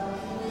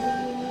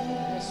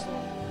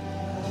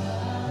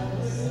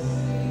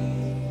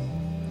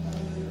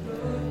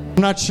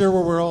I'm not sure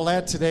where we're all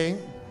at today,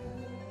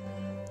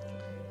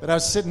 but I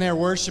was sitting there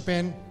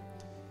worshiping.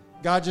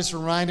 God just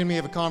reminded me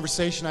of a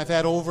conversation I've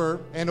had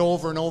over and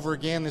over and over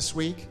again this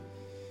week.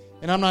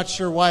 And I'm not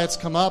sure why it's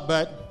come up,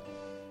 but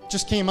it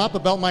just came up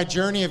about my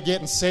journey of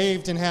getting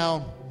saved and how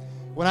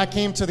when I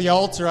came to the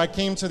altar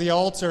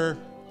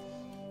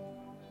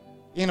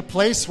in a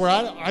place where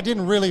I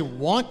didn't really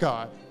want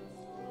God.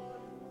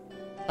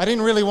 I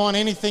didn't really want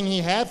anything He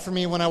had for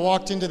me when I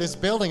walked into this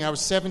building. I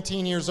was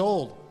 17 years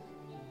old.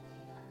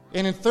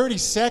 And in 30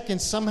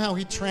 seconds, somehow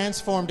He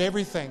transformed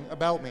everything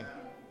about me.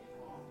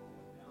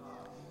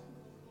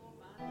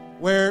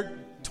 Where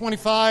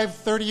 25,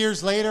 30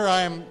 years later,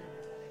 I am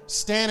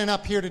standing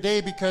up here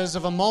today because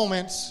of a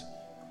moment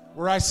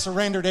where I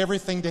surrendered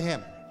everything to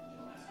Him.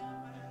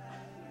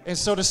 And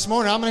so this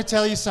morning, I'm going to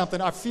tell you something.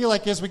 I feel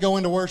like as we go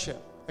into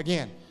worship,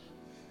 again,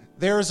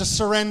 there is a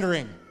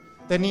surrendering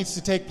that needs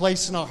to take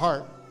place in our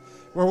heart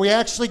where we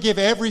actually give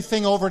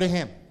everything over to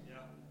Him.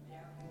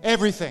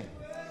 Everything.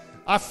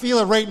 I feel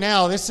it right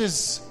now. This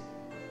is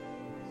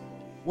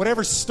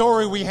whatever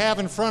story we have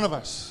in front of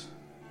us.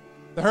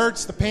 The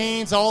hurts, the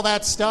pains, all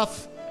that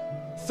stuff.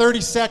 30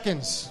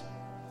 seconds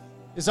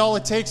is all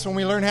it takes when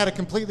we learn how to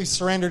completely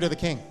surrender to the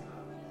King.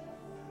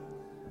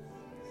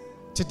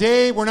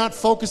 Today, we're not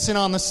focusing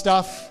on the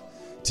stuff.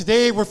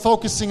 Today, we're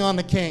focusing on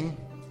the King,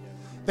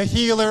 the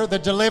healer, the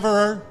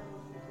deliverer,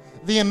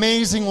 the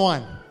amazing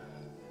one.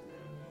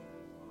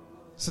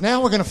 So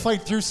now we're going to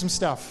fight through some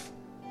stuff.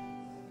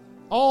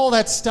 All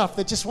that stuff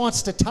that just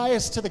wants to tie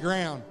us to the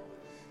ground,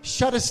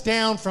 shut us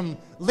down from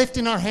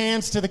lifting our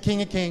hands to the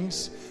King of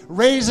Kings,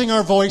 raising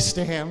our voice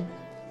to Him.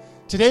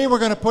 Today we're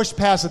going to push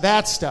past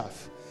that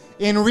stuff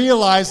and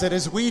realize that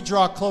as we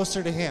draw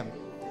closer to Him,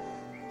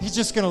 He's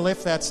just going to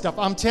lift that stuff.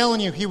 I'm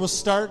telling you, He will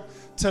start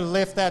to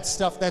lift that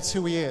stuff. That's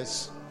who He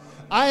is.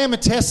 I am a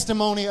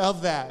testimony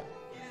of that,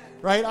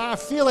 right? I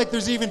feel like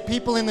there's even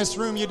people in this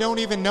room, you don't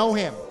even know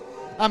Him.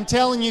 I'm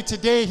telling you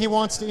today, He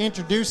wants to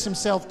introduce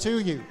Himself to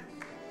you.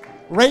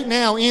 Right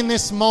now, in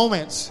this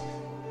moment,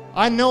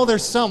 I know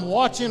there's some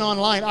watching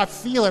online. I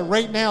feel it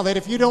right now that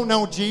if you don't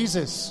know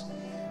Jesus,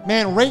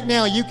 man, right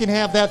now you can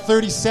have that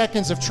 30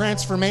 seconds of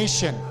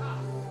transformation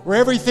where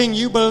everything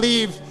you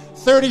believed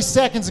 30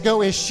 seconds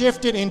ago is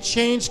shifted and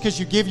changed because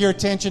you give your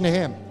attention to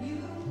Him.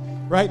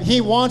 Right?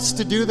 He wants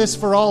to do this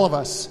for all of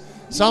us.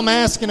 So I'm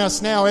asking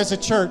us now as a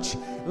church,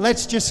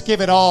 let's just give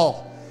it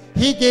all.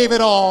 He gave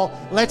it all.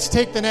 Let's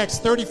take the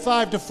next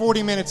 35 to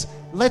 40 minutes.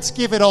 Let's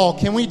give it all.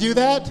 Can we do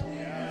that?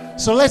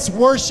 So let's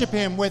worship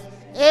Him with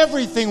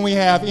everything we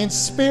have in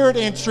spirit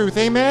and truth.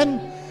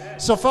 Amen?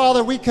 So,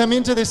 Father, we come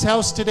into this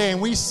house today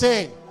and we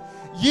say,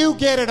 You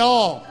get it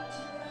all.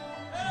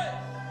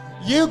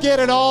 You get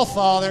it all,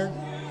 Father.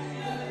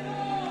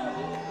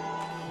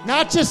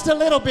 Not just a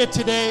little bit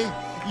today.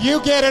 You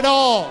get it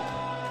all.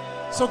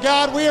 So,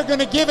 God, we are going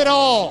to give it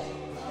all.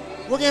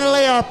 We're going to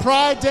lay our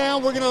pride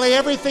down. We're going to lay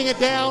everything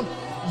down.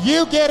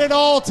 You get it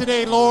all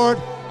today,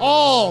 Lord.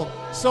 All.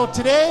 So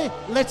today,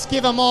 let's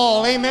give Him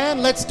all.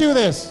 Amen? Let's do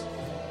this.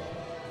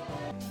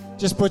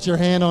 Just put your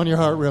hand on your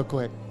heart real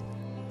quick.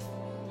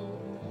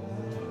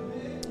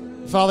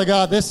 Father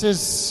God, this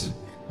is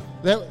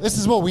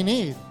what we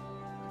need.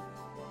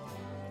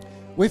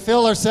 We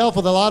fill ourselves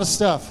with a lot of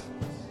stuff.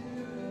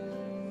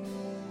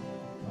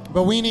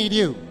 But we need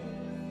You.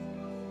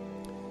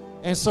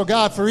 And so,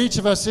 God, for each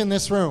of us in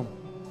this room,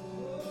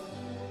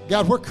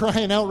 God, we're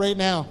crying out right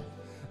now.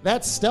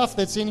 That stuff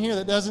that's in here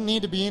that doesn't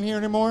need to be in here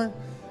anymore,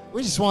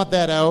 we just want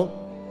that out.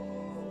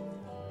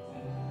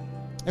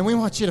 And we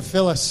want You to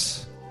fill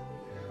us.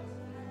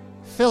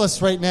 Fill us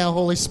right now,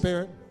 Holy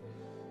Spirit.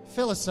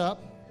 Fill us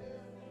up.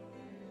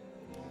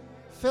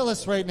 Fill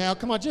us right now.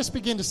 Come on, just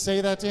begin to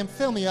say that to Him.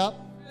 Fill me up.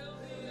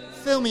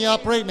 Fill me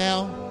up right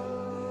now.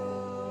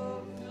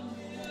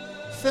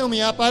 Fill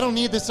me up. I don't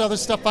need this other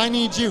stuff. I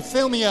need You.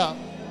 Fill me up.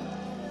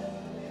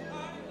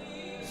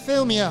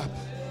 Fill me up.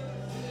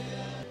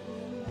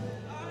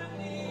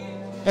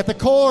 At the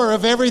core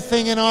of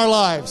everything in our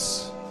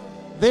lives,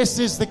 this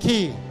is the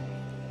key.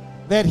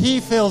 That He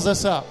fills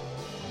us up.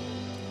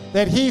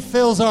 That He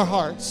fills our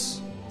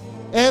hearts.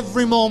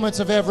 Every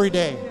moment of every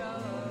day.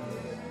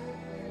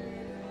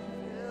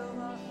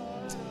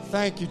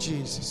 Thank You,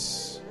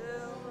 Jesus.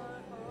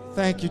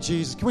 Thank You,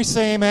 Jesus. Can we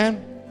say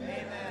amen?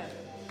 Amen.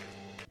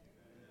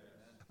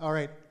 All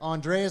right.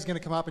 Andrea is going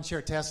to come up and share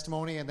a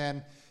testimony. And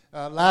then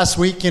last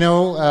week,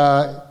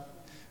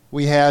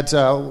 we had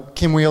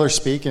Kim Wheeler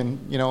speak,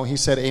 and, he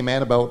said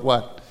amen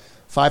about,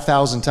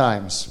 5,000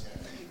 times.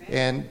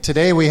 And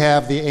today we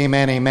have the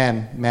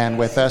amen man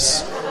with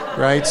us,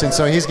 right? And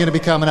so he's going to be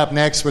coming up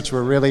next, which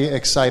we're really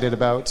excited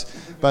about.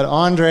 But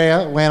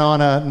Andrea went on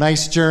a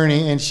nice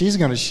journey, and she's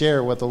going to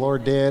share what the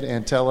Lord did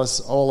and tell us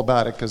all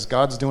about it, because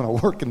God's doing a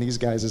work in these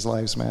guys'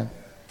 lives, man.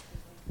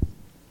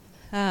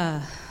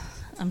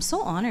 I'm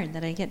so honored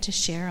that I get to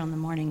share on the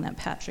morning that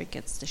Patrick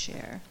gets to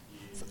share.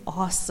 It's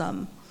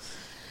awesome.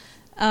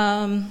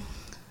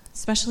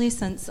 Especially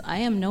since I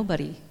am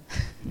nobody.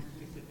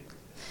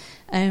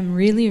 I am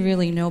really,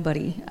 really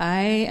nobody.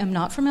 I am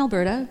not from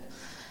Alberta.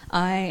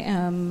 I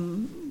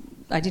am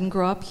didn't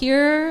grow up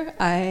here.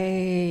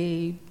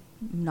 I'm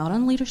not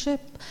on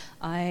leadership.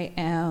 I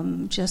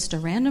am just a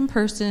random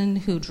person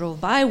who drove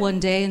by one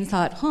day and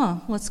thought,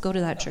 let's go to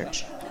that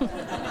church.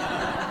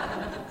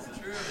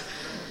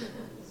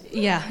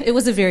 Yeah, it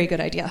was a very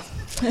good idea.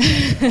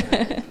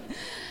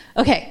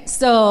 Okay,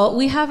 so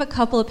we have a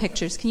couple of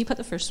pictures. Can you put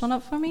the first one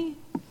up for me?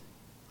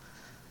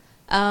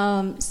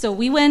 So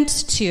we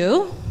went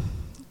to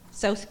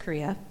South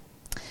Korea,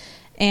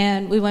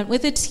 and we went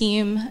with a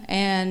team,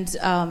 and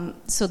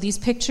so these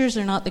pictures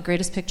are not the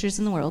greatest pictures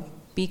in the world,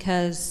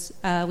 because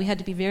we had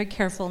to be very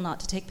careful not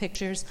to take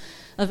pictures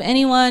of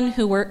anyone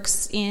who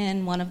works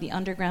in one of the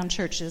underground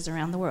churches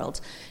around the world.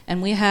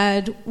 And we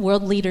had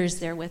world leaders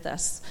there with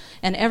us.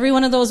 And every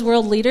one of those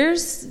world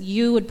leaders,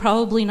 you would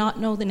probably not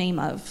know the name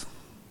of.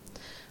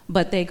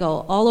 But they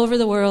go all over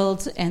the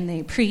world, and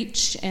they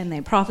preach, and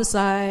they prophesy,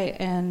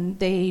 and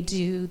they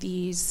do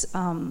these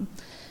kind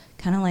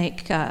of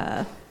like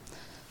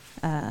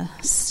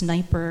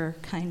sniper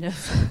kind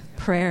of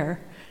prayer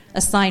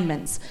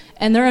assignments.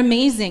 And they're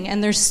amazing,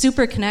 and they're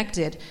super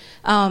connected.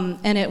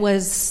 And it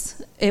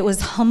was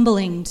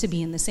humbling to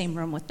be in the same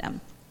room with them.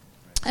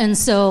 And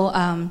so,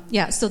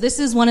 so this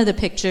is one of the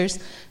pictures.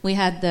 We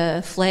had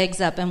the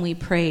flags up and we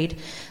prayed.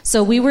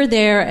 So we were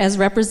there as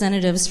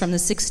representatives from the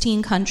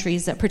 16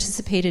 countries that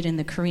participated in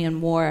the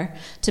Korean War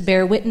to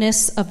bear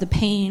witness of the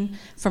pain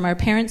from our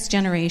parents'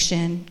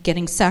 generation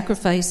getting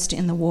sacrificed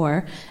in the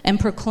war and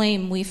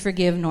proclaim we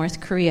forgive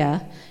North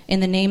Korea in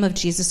the name of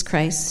Jesus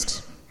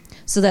Christ,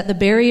 so that the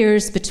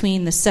barriers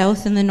between the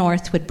South and the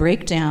North would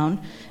break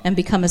down and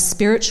become a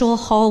spiritual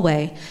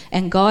hallway,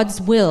 and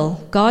God's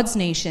will, God's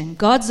nation,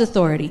 God's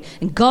authority,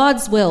 and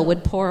God's will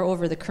would pour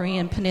over the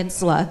Korean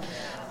peninsula,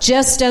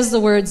 just as the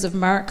words of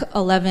Mark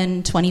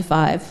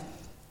 11:25.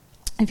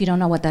 If you don't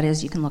know what that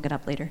is, you can look it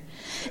up later.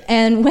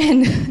 And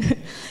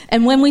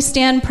when we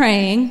stand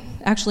praying,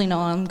 actually, no,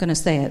 I'm going to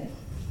say it.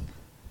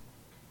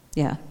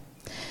 Yeah.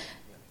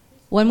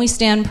 When we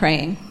stand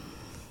praying,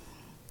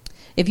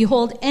 if you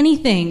hold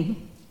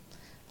anything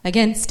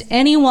against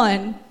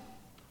anyone,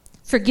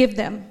 forgive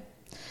them,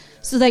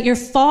 so that your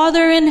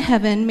Father in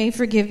heaven may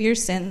forgive your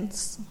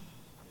sins.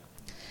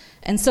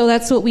 And so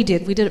that's what we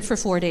did. We did it for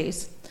 4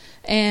 days.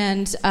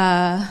 And,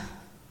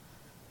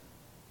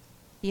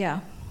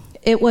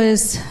 it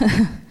was,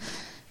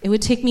 it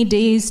would take me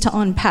days to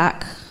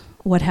unpack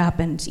what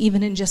happened,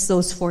 even in just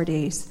those 4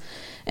 days.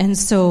 And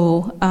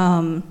so,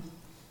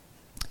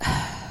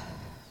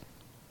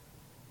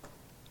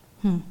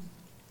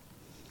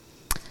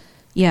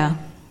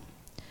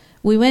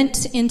 we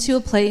went into a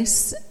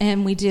place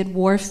and we did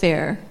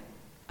warfare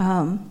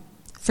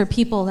for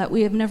people that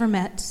we have never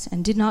met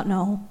and did not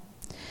know.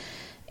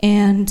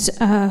 And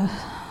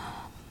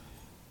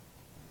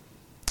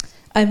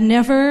I've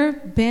never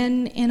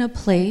been in a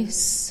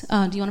place,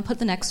 do you want to put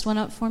the next one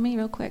up for me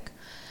real quick?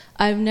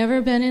 I've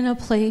never been in a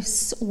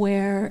place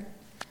where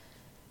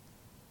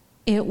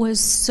it was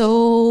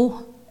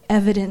so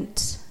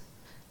evident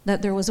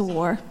that there was a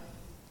war.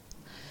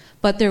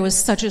 But there was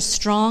such a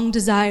strong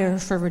desire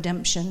for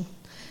redemption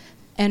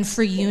and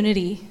for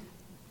unity.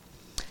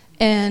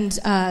 And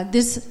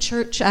this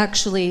church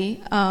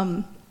actually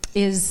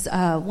is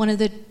one of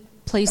the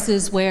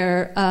places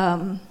where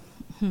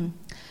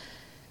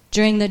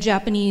during the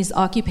Japanese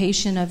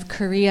occupation of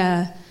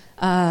Korea,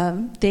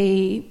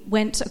 they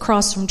went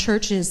across from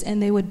churches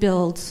and they would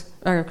build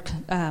or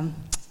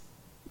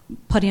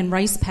put in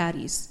rice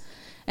paddies.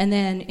 And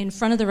then in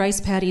front of the rice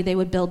paddy, they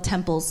would build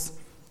temples,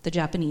 the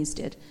Japanese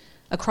did,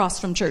 across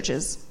from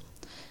churches.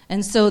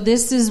 And so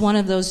this is one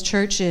of those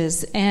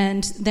churches.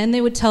 And then they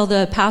would tell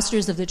the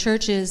pastors of the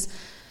churches,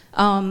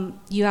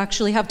 you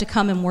actually have to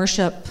come and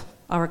worship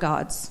our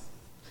gods.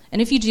 And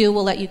if you do,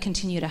 we'll let you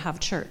continue to have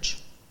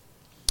church.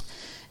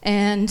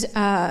 And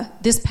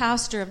this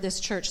pastor of this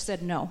church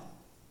said, no,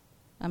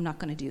 I'm not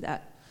going to do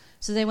that.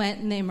 So they went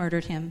and they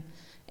murdered him,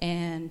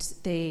 and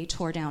they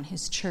tore down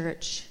his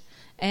church.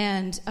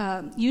 And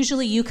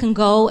usually you can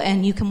go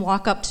and you can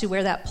walk up to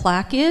where that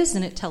plaque is,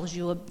 and it tells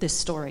you this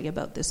story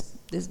about this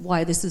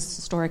why this is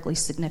historically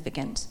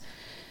significant.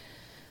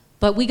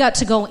 But we got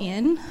to go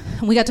in,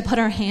 and we got to put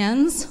our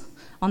hands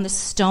on the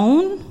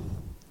stone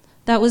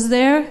that was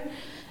there,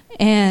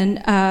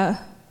 and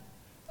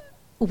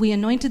we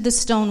anointed the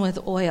stone with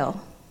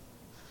oil,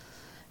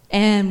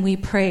 and we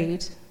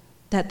prayed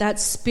that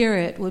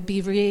spirit would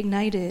be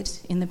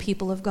reignited in the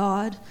people of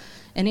God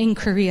and in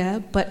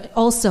Korea, but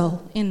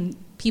also in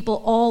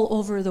people all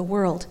over the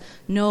world.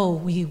 No,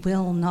 we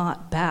will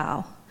not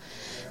bow.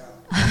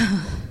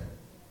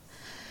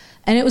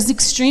 And it was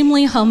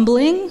extremely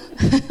humbling.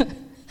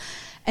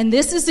 And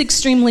this is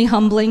extremely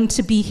humbling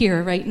to be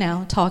here right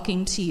now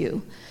talking to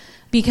you,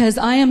 because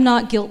I am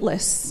not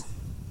guiltless.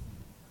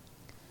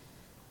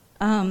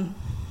 I've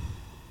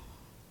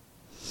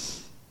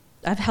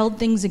held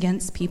things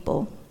against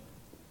people.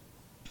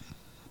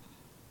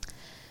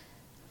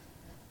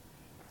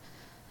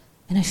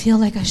 And I feel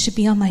like I should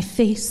be on my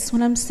face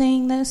when I'm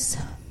saying this.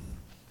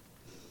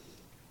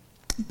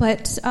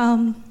 But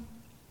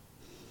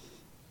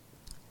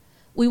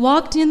We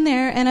walked in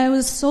there, and I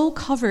was so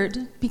covered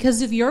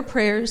because of your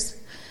prayers,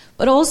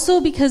 but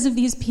also because of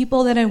these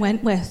people that I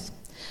went with.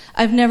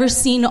 I've never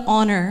seen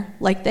honor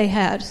like they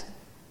had.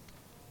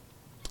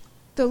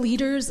 The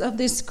leaders of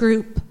this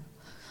group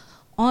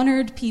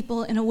honored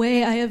people in a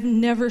way I have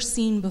never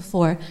seen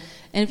before.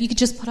 And if you could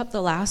just put up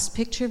the last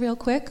picture real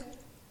quick.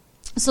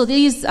 So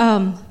this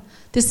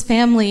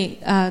family,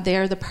 they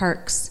are the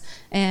Parks,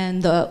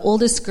 and the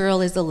oldest girl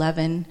is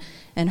 11,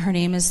 and her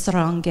name is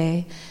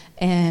Sarange,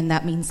 and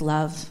that means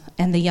love.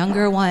 And the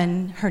younger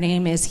one, her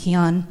name is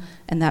Hyun,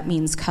 and that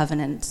means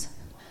covenant.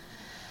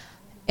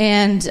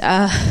 And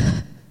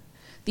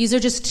these are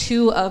just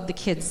two of the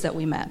kids that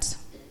we met.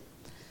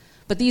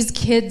 But these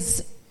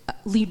kids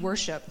lead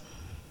worship.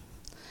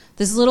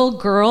 This little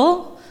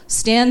girl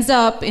stands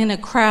up in a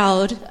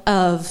crowd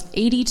of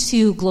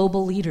 82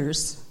 global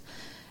leaders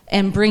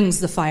and brings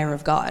the fire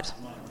of God.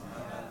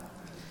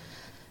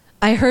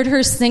 I heard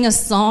her sing a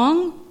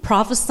song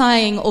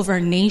prophesying over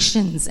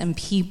nations and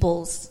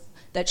peoples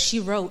that she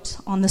wrote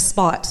on the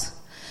spot.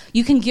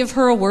 You can give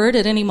her a word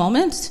at any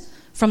moment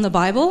from the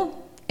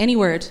Bible, any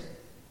word,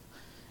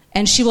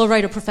 and she will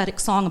write a prophetic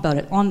song about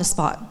it on the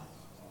spot.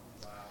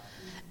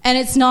 And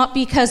it's not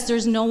because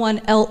there's no one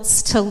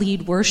else to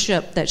lead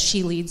worship that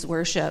she leads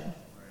worship.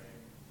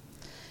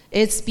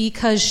 It's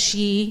because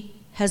she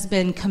has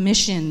been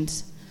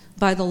commissioned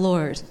by the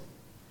Lord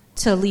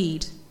to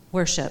lead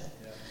worship,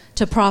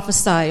 to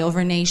prophesy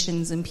over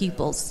nations and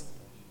peoples.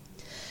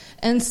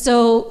 And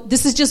so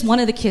this is just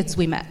one of the kids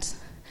we met.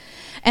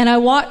 And I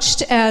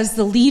watched as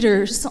the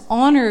leaders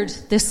honored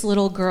this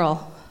little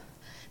girl.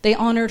 They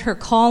honored her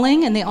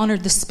calling, and they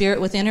honored the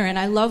spirit within her. And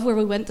I love where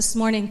we went this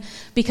morning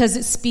because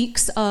it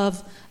speaks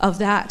of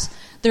that.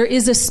 There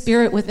is a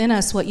spirit within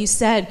us, what you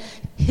said.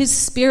 His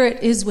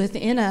spirit is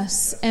within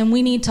us, and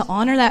we need to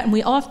honor that. And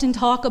we often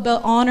talk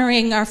about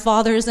honoring our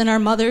fathers and our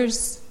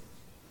mothers.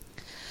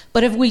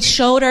 But if we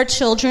showed our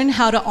children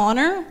how to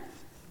honor,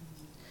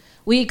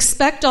 we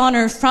expect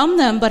honor from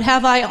them, but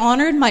have I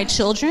honored my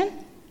children?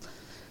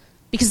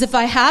 Because if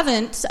I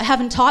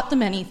haven't taught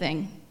them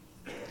anything.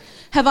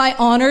 Have I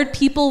honored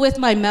people with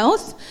my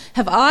mouth?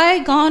 Have I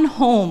gone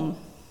home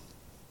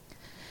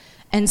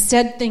and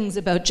said things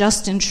about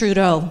Justin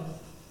Trudeau?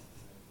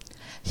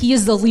 He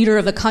is the leader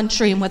of a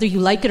country, and whether you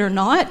like it or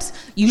not,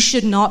 you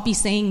should not be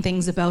saying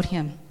things about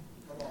him.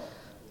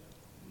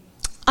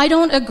 I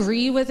don't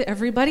agree with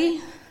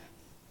everybody,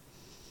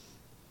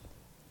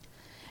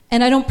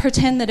 and I don't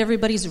pretend that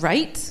everybody's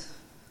right,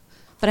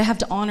 but I have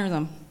to honor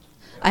them.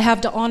 I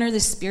have to honor the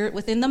spirit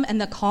within them and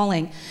the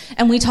calling.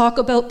 And we talk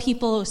about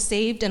people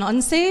saved and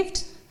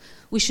unsaved.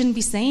 We shouldn't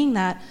be saying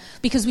that,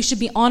 because we should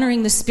be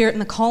honoring the spirit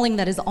and the calling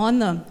that is on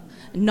them,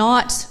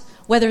 not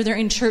whether they're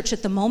in church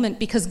at the moment,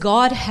 because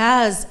God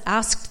has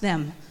asked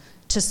them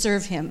to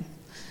serve him.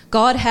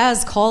 God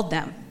has called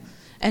them.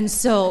 And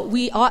so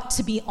we ought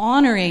to be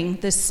honoring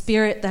the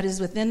spirit that is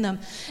within them.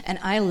 And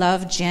I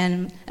love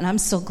Jen, and I'm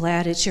so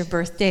glad it's your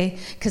birthday,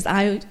 because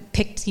I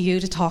picked you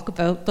to talk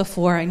about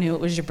before I knew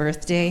it was your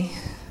birthday.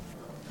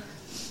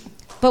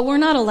 But we're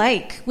not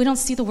alike. We don't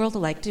see the world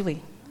alike, do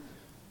we?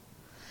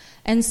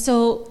 And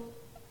so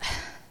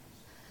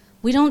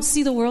we don't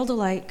see the world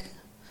alike,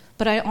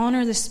 but I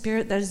honor the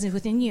spirit that is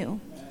within you.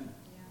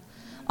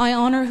 I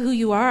honor who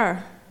you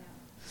are.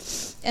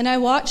 And I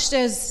watched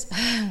as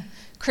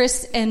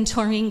Chris and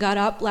Taurine got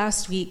up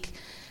last week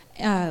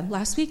or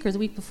the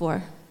week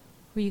before.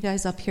 Were you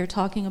guys up here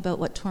talking about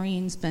what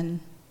Taurine's been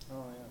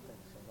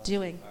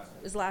doing?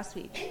 It was last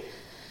week.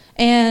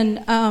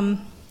 And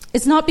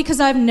it's not because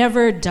I've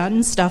never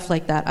done stuff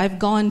like that. I've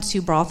gone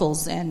to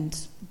brothels and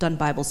done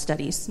Bible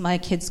studies. My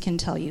kids can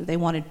tell you they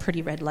wanted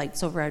pretty red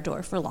lights over our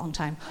door for a long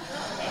time.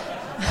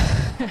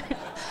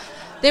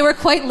 They were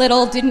quite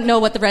little, didn't know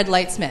what the red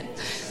lights meant.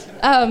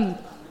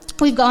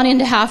 We've gone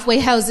into halfway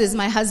houses,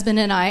 my husband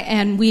and I,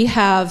 and we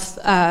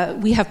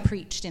have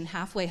preached in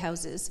halfway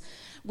houses.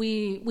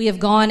 We have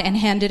gone and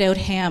handed out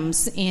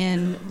hams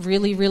in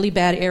really, really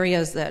bad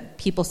areas that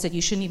people said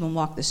you shouldn't even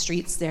walk the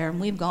streets there, and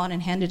we've gone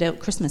and handed out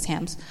Christmas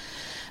hams.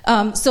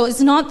 So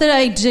it's not that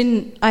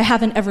I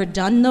haven't ever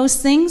done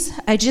those things.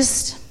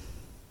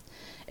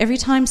 Every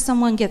time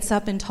someone gets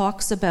up and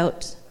talks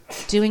about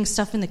doing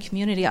stuff in the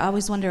community, I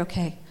always wonder,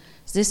 okay,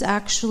 is this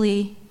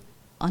actually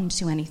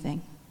unto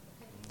anything?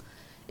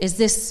 Is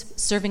this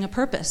serving a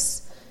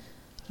purpose,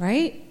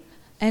 right?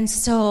 And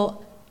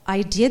so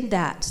I did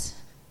that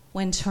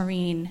when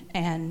Taurine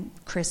and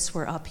Chris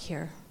were up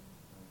here.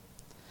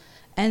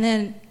 And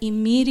then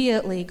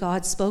immediately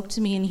God spoke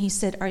to me and he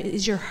said,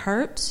 is your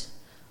heart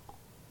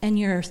and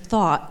your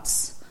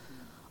thoughts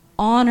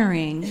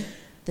honoring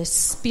the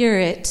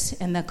spirit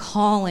and the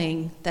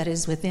calling that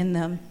is within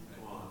them?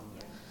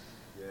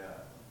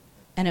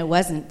 And it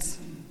wasn't.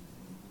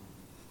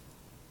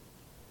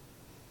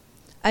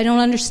 I don't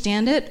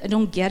understand it. I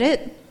don't get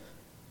it.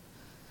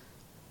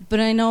 But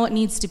I know it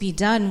needs to be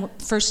done.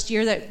 First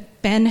year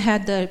that Ben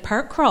had the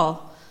park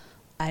crawl,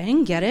 I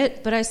didn't get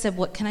it, but I said,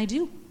 what can I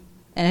do?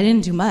 And I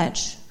didn't do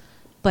much.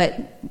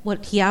 But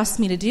what he asked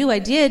me to do, I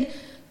did.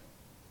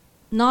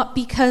 not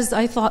because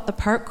I thought the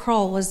park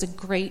crawl was a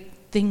great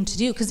thing to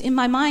do, because in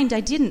my mind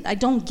I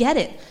don't get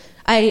it.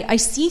 I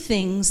see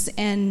things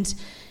and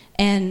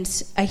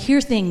I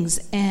hear things,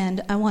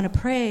 and I want to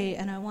pray,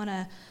 and I want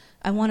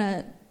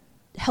to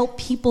help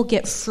people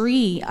get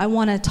free. I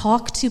want to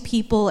talk to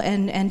people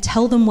and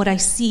tell them what I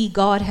see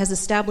God has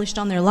established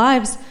on their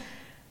lives.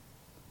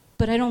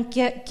 But I don't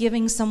get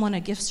giving someone a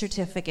gift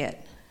certificate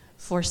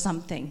for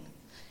something.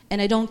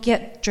 And I don't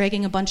get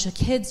dragging a bunch of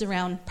kids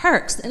around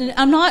parks. And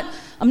I'm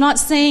not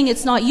saying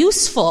it's not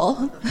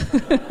useful.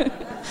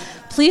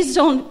 Please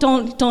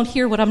don't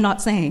hear what I'm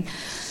not saying.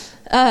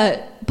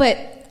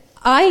 But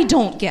I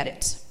don't get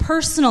it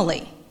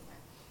personally.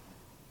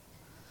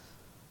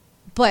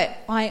 But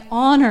I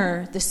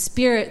honor the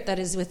spirit that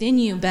is within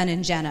you, Ben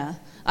and Jenna.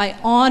 I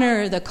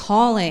honor the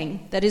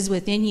calling that is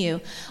within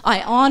you.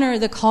 I honor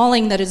the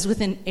calling that is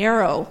within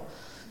Arrow.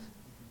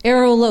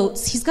 Arrow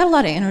Lotes, he's got a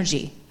lot of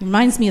energy. He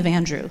reminds me of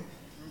Andrew.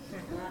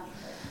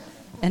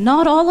 And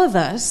not all of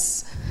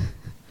us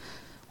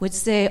would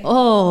say,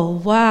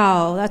 oh,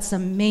 wow, that's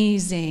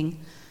amazing.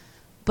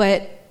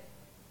 And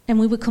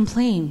we would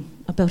complain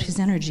about his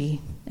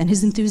energy and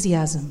his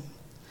enthusiasm.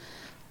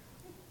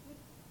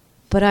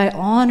 But I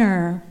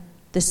honor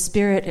the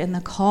spirit and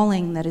the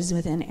calling that is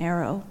within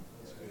Arrow.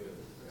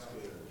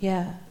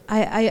 Yeah,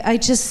 I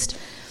just...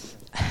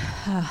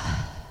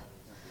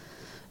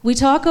 we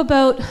talk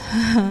about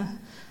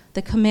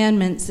the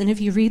commandments, and if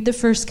you read the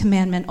first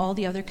commandment, all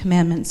the other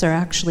commandments are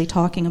actually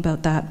talking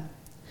about that.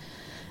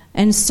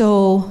 And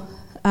so...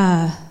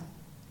 oh,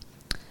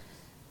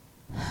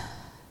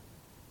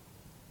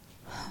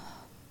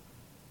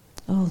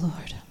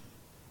 Lord.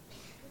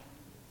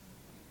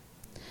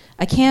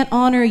 I can't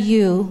honor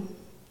you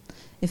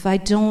if I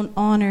don't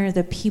honor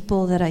the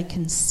people that I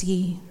can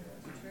see.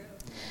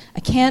 I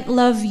can't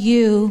love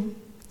you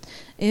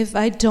if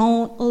I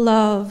don't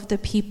love the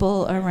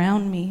people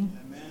around me.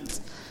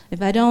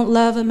 If I don't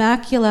love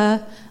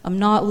Immacula, I'm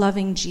not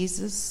loving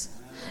Jesus.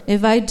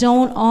 If I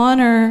don't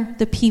honor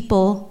the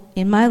people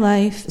in my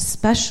life,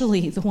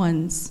 especially the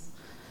ones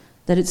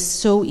that it's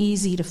so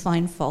easy to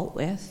find fault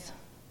with,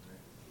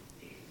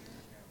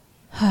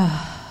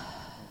 I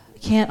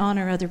can't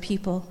honor other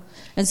people.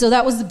 And so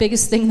that was the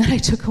biggest thing that I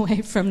took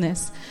away from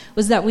this,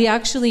 was that we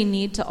actually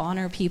need to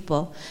honor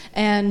people.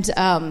 And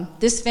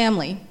this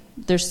family,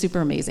 they're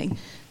super amazing.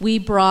 We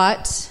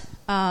brought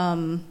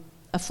a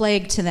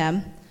flag to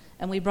them,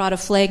 and we brought a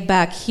flag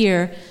back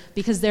here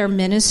because their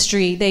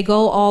ministry, they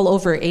go all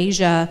over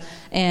Asia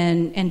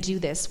and do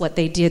this, what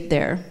they did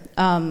there.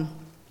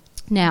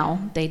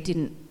 Now, they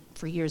didn't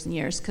for years and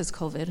years because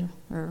COVID,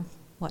 or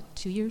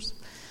 2 years?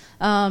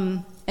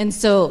 And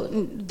so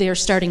they're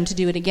starting to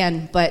do it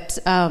again, but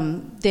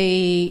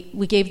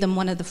we gave them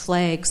one of the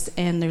flags,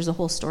 and there's a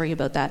whole story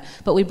about that.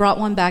 But we brought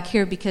one back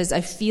here because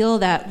I feel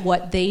that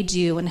what they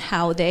do and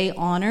how they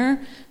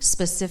honor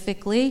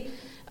specifically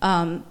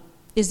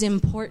is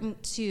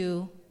important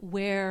to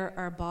where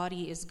our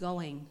body is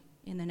going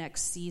in the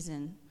next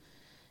season.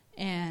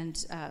 And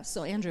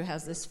so Andrew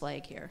has this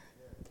flag here.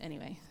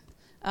 Anyway,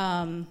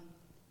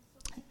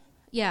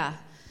 yeah.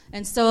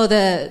 And so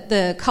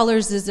the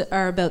colors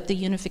are about the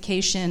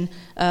unification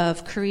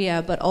of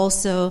Korea, but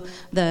also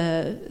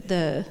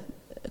the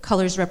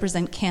colors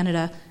represent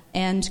Canada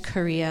and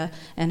Korea,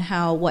 and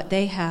how what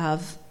they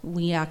have,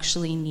 we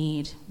actually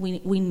need.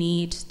 We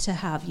need to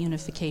have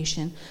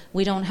unification.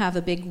 We don't have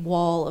a big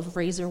wall of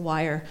razor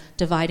wire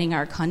dividing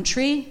our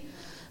country,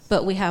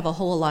 but we have a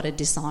whole lot of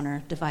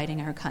dishonor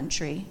dividing our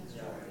country.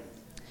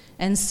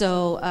 And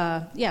so,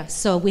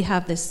 so we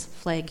have this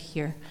flag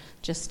here,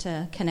 just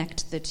to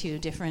connect the two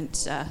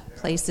different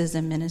places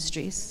and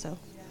ministries. So,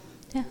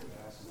 yeah.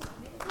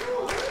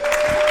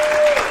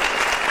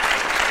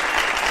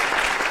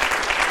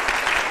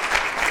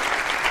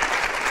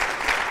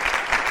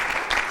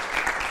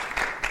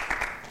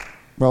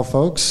 Well,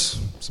 folks,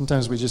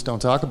 sometimes we just don't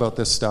talk about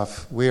this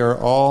stuff. We are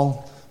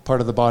all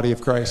part of the body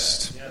of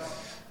Christ.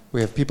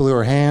 We have people who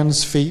are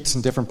hands, feet,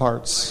 and different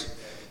parts.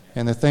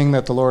 And the thing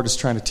that the Lord is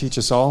trying to teach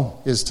us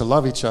all is to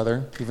love each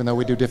other, even though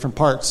we do different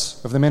parts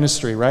of the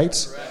ministry, right?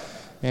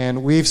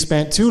 And we've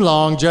spent too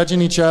long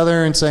judging each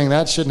other and saying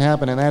that shouldn't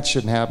happen and that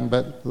shouldn't happen,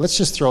 but let's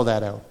just throw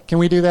that out. Can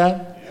we do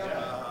that?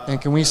 Yeah.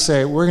 And can we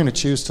say we're going to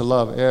choose to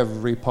love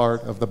every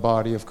part of the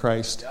body of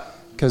Christ,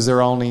 because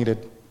they're all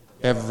needed,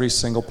 every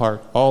single part,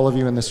 all of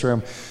you in this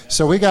room.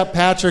 So we got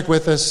Patrick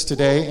with us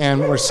today, and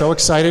we're so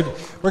excited.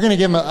 We're going to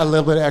give him a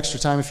little bit of extra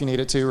time if you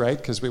need it to, right?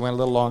 Because we went a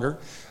little longer.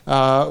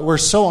 We're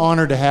so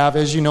honored to have,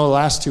 as you know, the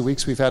last 2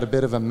 weeks we've had a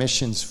bit of a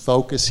missions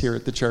focus here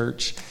at the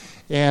church.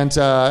 And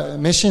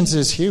missions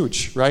is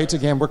huge, right?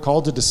 Again, we're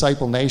called to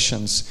disciple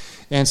nations.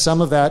 And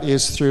some of that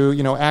is through,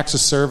 acts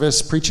of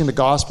service, preaching the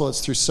gospel.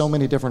 It's through so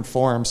many different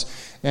forms.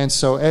 And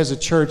so as a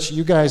church,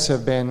 you guys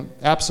have been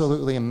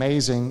absolutely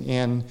amazing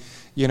in,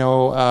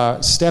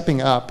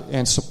 stepping up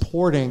and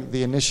supporting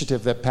the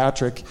initiative that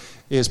Patrick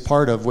is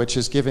part of, which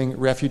is giving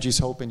refugees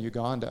hope in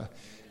Uganda.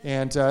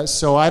 And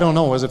so I don't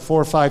know, was it 4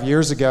 or 5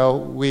 years ago,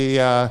 we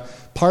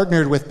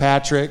partnered with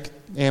Patrick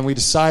and we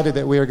decided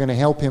that we were going to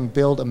help him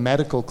build a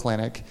medical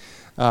clinic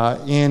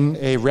in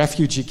a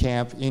refugee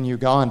camp in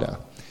Uganda.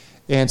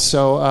 And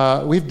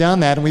so we've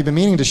done that, and we've been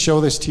meaning to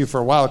show this to you for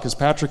a while because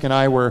Patrick and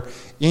I were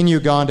in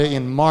Uganda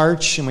in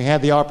March, and we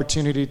had the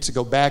opportunity to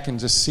go back and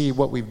just see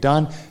what we've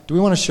done. Do we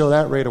want to show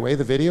that right away,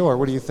 the video, or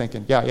what are you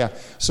thinking? Yeah.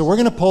 So we're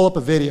going to pull up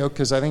a video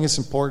because I think it's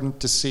important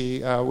to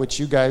see what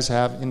you guys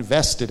have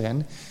invested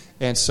in.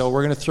 And so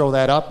we're going to throw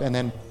that up, and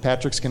then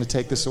Patrick's going to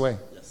take this away.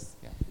 Yes.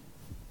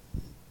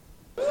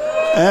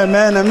 Yeah.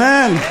 Amen,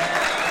 amen.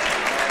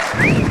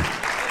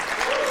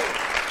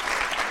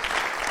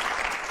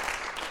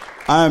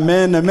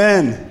 Amen,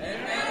 amen.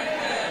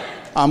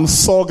 I'm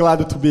so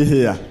glad to be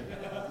here.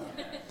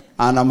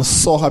 And I'm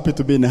so happy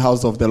to be in the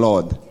house of the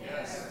Lord.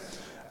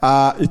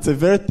 It's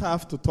very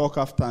tough to talk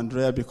after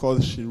Andrea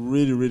because she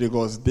really, really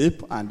goes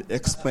deep and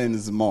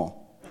explains more.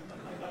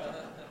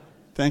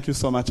 Thank you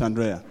so much,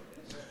 Andrea.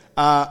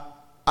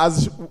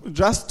 As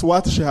just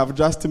what she have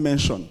just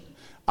mentioned,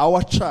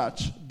 our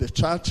church, the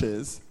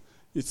churches,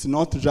 it's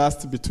not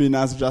just between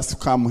us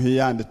just come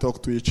here and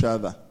talk to each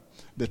other.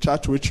 The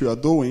church which you are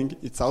doing,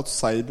 it's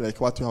outside,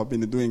 like what you have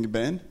been doing,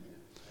 Ben,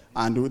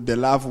 and the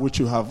love which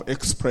you have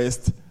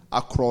expressed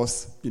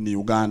across in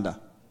Uganda.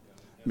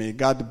 May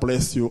God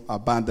bless you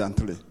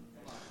abundantly.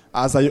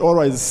 As I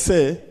always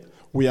say,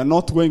 we are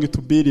not going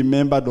to be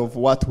remembered of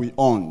what we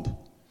owned.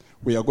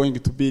 We are going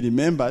to be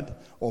remembered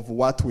of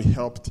what we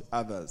helped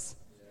others.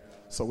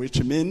 So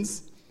which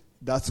means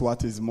that's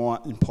what is more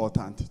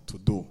important to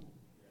do.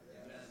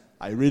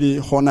 I really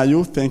honor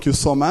you. Thank you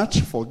so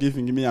much for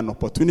giving me an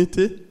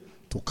opportunity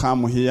to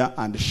come here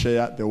and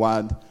share the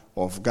word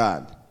of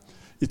God.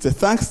 It's a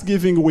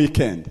Thanksgiving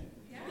weekend,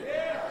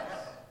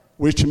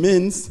 which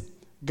means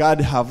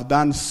God have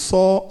done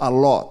so a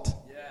lot.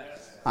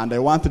 And I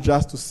want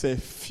just to say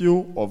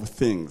few of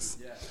things.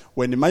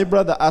 When my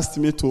brother asked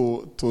me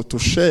to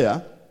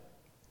share,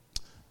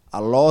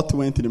 a lot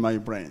went in my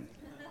brain.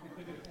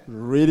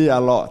 Really a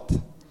lot.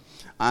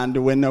 And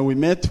when we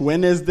met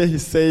Wednesday, he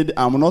said,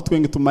 I'm not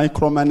going to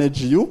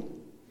micromanage you.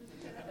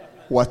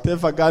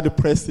 Whatever God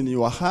placed in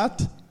your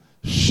heart,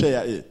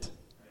 share it.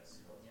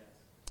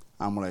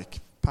 I'm like,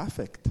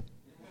 perfect.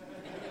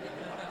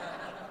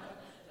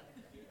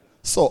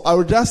 So I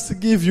will just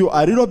give you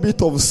a little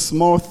bit of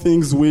small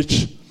things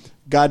which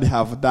God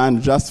have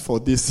done just for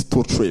these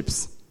 2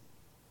 trips.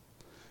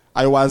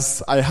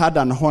 I had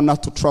an honor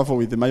to travel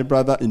with my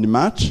brother in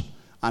March,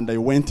 and I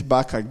went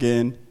back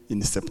again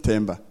in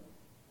September.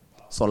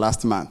 So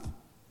last month.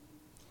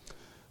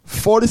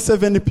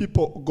 47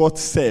 people got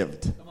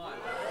saved.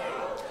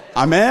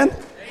 Amen?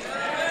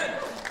 Amen?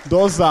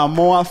 Those are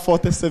more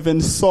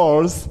 47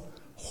 souls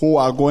who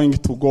are going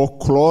to go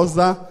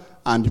closer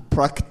and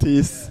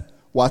practice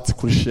what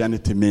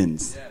Christianity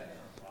means.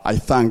 I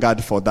thank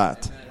God for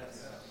that.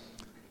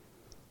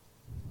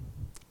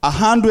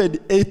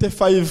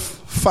 185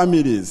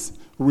 families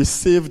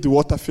received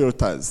water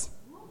filters.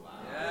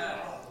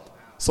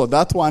 So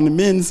that one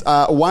means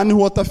one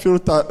water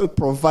filter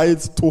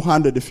provides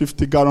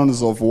 250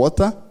 gallons of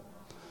water.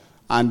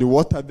 And the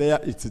water there,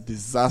 it's a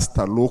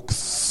disaster, looks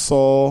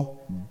so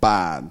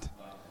bad.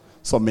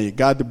 So may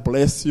God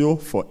bless you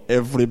for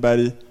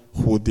everybody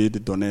who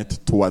did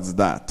donate towards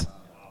that.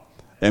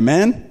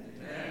 Amen?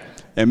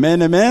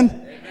 Amen,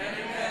 amen?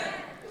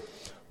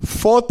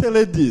 42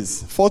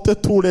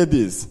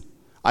 ladies.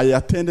 I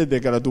attended the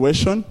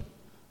graduation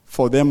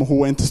for them who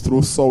went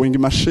through sewing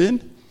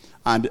machine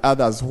and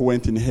others who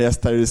went in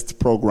hairstylist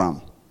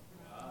program.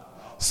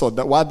 So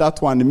what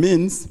that one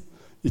means,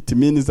 it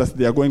means that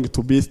they are going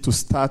to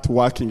start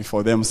working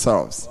for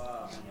themselves,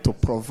 to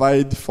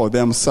provide for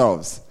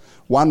themselves.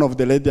 One of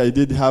the ladies, I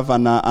did have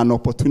an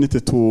opportunity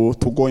to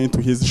go into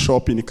his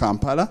shop in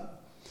Kampala.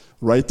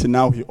 Right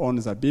now, he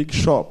owns a big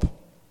shop.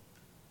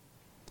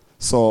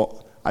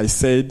 So I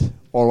said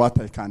all what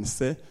I can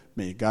say.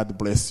 May God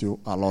bless you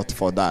a lot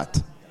for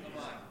that.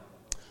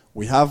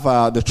 We have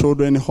the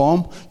children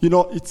home. You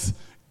know, it's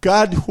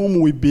God whom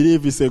we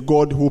believe is a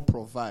God who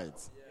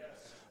provides.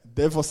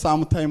 Devil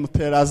sometimes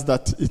tell us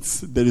that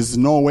there is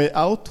no way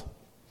out,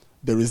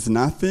 there is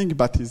nothing,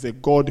 but he's a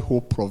God who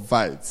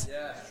provides.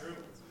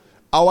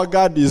 Our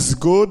God is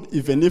good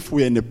even if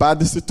we are in a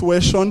bad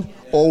situation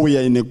or we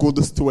are in a good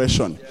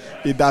situation.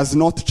 It does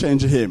not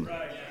change him.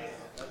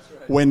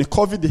 When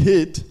COVID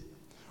hit,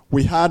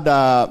 we had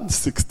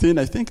 16,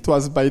 I think it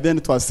was by then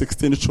it was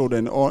 16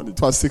 children, or it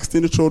was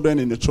 16 children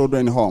in the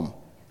children's home.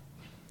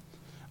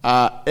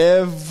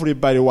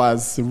 Everybody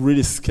was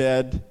really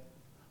scared,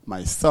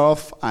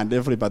 myself and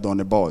everybody on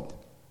the board.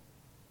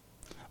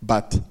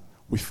 But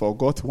we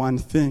forgot one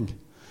thing.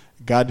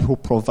 God who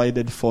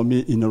provided for me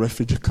in a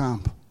refugee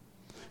camp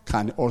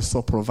can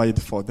also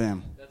provide for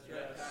them. That's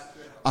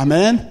right.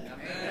 Amen?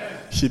 Amen?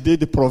 He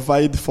did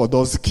provide for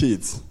those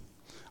kids.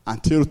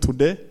 Until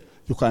today,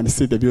 you can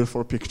see the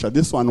beautiful picture.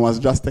 This one was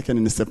just taken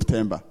in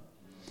September.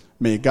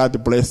 May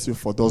God bless you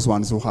for those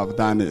ones who have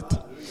done it.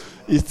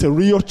 It's a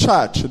real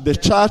church. The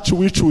church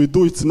which we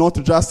do, it's not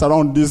just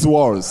around these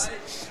walls.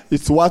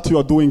 It's what you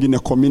are doing in a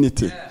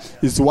community.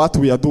 It's what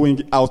we are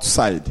doing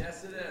outside.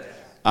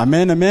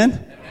 Amen,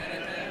 amen.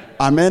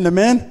 Amen,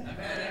 amen.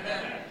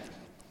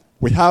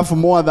 We have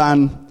more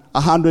than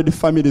 100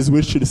 families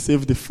which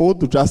received the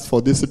food just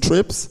for these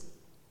trips.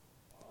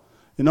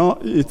 You know,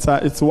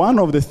 it's one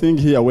of the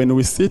things here. When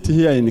we sit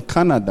here in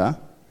Canada,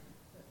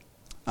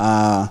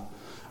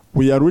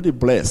 we are really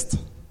blessed.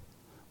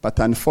 But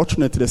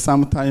unfortunately,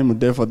 sometimes the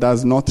devil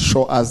does not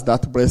show us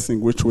that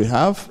blessing which we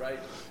have. Right.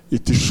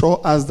 It shows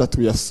us that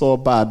we are so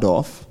bad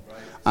off,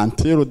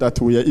 until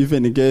that we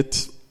even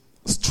get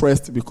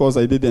stressed because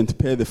I didn't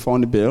pay the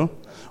phone bill,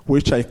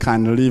 which I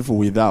can live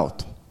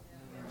without.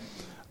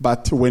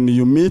 But when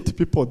you meet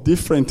people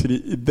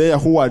differently there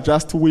who are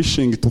just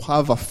wishing to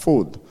have a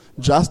food,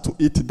 just to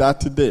eat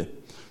that day,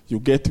 you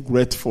get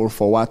grateful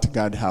for what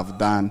God have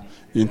done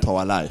into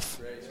our life.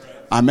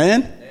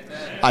 Amen? Amen?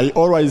 I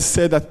always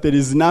say that there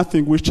is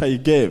nothing which I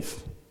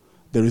gave.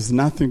 There is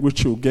nothing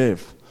which you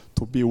gave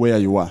to be where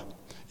you are.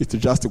 It's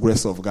just the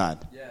grace of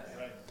God.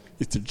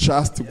 It's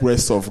just the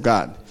grace of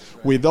God.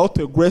 Without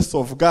the grace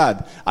of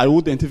God, I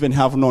wouldn't even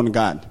have known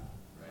God.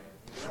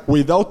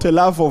 Without the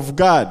love of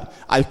God,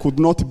 I could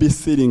not be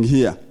sitting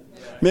here.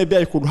 Maybe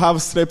I could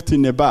have slept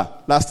in a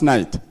bar last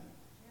night.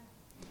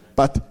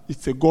 But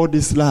it's a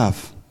God's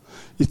love.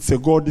 It's a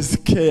God's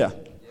care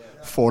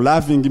for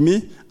loving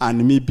me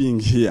and me being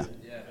here.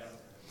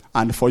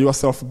 And for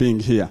yourself being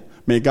here.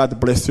 May God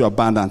bless you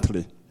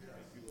abundantly.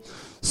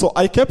 So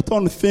I kept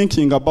on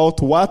thinking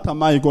about what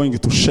am I going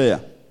to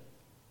share.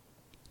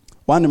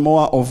 One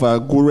more of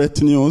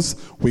great news,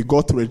 we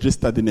got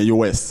registered in the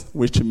US,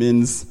 which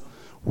means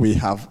we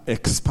have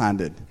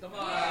expanded.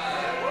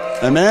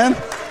 Amen?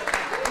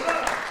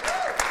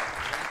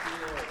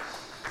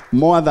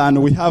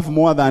 We have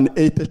more than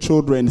 80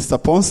 children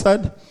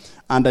sponsored,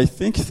 and I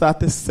think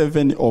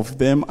 37 of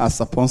them are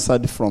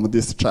sponsored from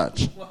this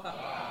church.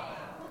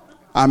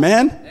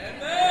 Amen? Amen?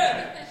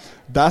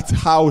 That's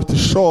how it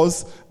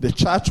shows the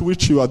church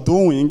which you are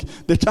doing.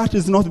 The church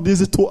is not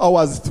these 2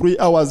 hours, 3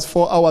 hours,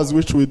 4 hours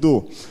which we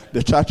do.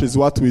 The church is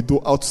what we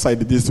do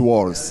outside these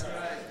walls.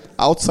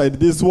 Outside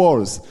these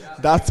walls,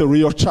 that's a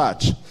real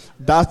church.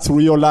 That's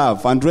real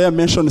love. Andrea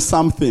mentioned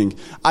something.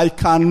 I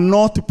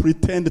cannot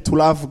pretend to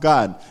love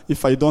God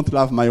if I don't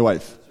love my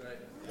wife,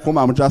 whom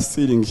I'm just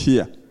sitting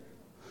here.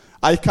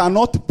 I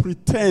cannot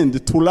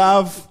pretend to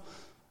love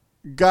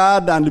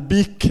God and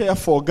be care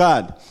for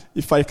God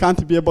if I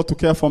can't be able to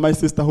care for my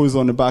sister who is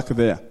on the back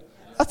there.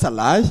 That's a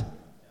lie.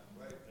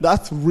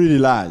 That's really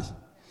lie.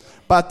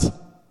 But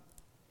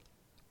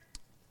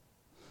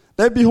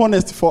let's be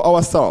honest for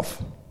ourselves.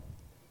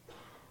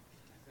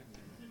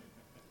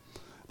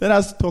 Let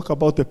us talk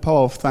about the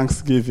power of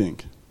thanksgiving.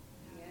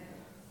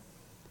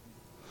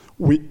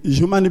 We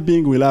human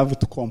beings, we love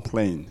to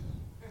complain.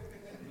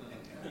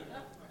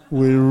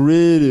 We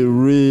really,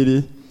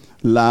 really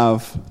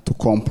love to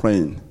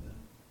complain.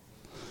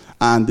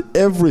 And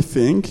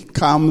everything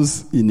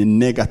comes in a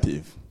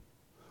negative.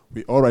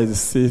 We always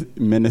see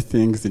many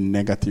things in a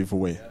negative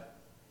way.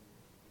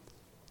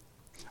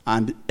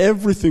 And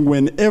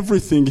when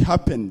everything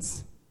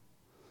happens,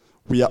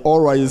 we are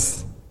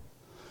always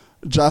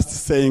just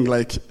saying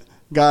like,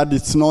 God,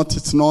 it's not.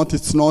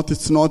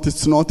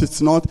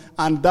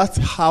 And that's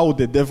how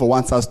the devil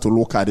wants us to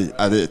look at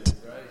it.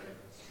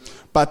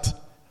 But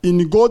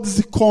in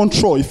God's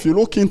control, if you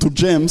look into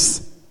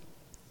James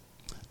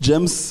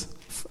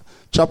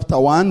chapter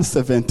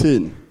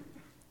 1:17,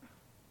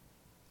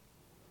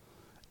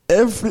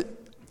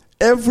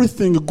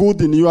 everything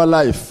good in your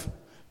life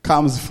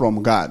comes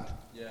from God.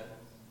 Yeah,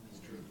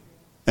 it's true.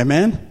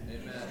 Amen? Amen?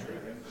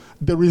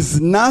 There is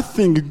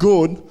nothing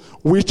good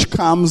which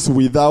comes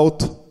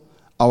without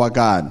our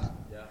God.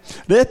 Yeah.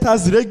 Let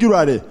us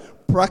regularly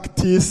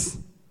practice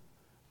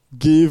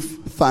give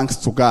thanks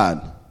to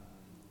God.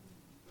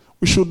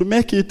 We should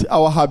make it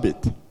our habit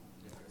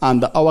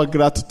and our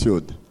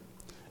gratitude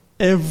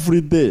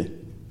every day,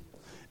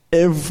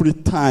 every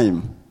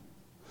time,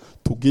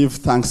 to give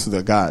thanks to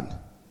the God.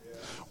 Yeah.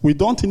 We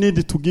don't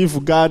need to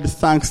give God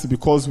thanks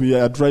because we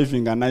are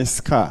driving a nice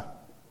car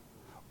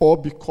or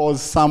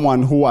because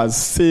someone who was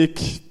sick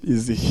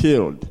is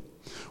healed.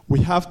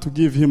 We have to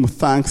give him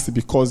thanks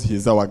because he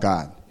is our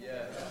God.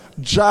 Yeah.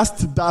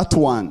 Just that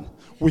one.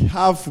 We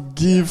have to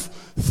give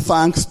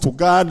thanks to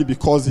God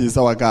because he is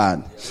our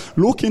God.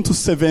 Look into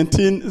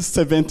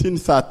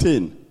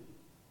 17:13.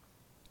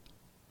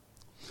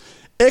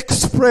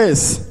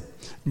 Express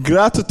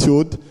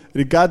gratitude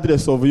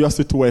regardless of your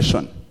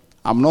situation.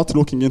 I'm not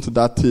looking into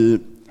that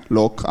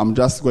look. I'm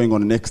just going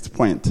on the next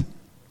point.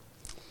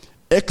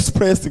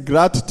 Express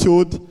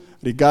gratitude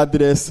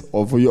regardless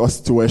of your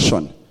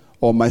situation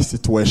or my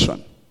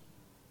situation.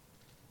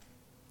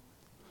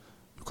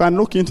 You can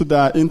look into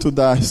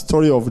the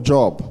story of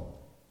Job.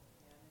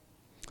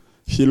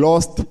 He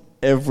lost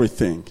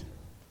everything.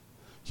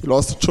 He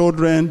lost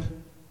children.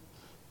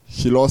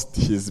 He lost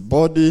his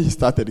body. He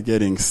started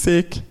getting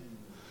sick.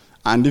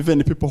 And even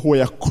the people who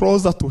were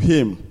closer to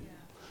him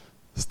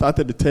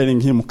started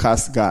telling him,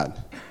 curse God.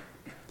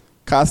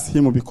 Curse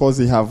him because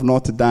he have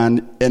not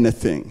done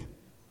anything.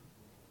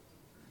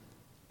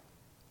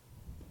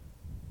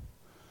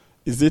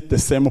 is it the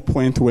same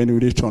point when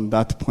we reach on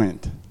that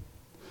point?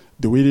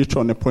 Do we reach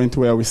on a point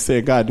where we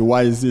say, God,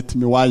 why is it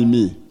me? Why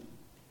me?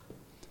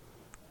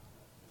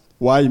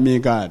 Why me,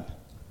 God?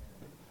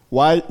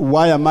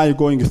 Why am I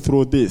going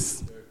through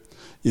this?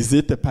 Is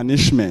it a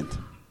punishment?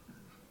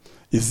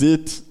 Is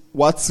it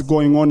what's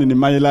going on in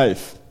my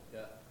life?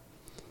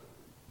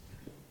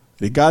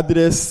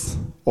 Regardless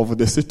of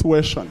the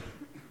situation,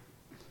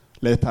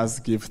 let us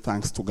give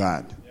thanks to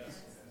God.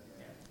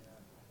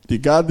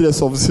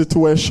 Regardless of the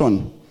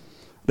situation,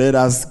 let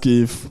us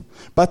give.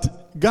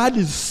 But God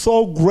is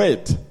so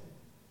great.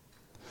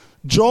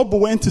 Job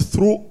went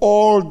through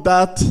all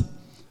that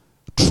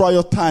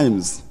trial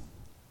times,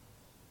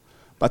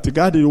 but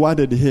God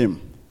rewarded him.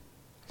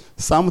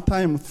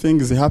 Sometimes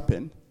things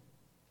happen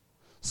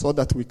so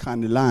that we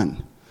can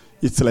learn.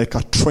 It's like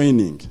a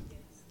training.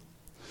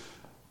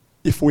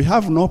 If we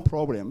have no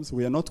problems,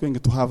 we are not going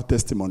to have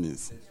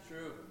testimonies. It's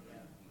true.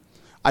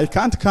 I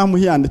can't come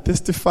here and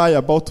testify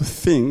about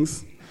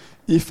things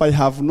if I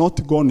have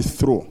not gone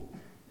through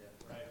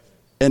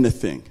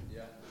anything.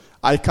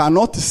 I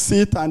cannot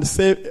sit and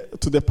say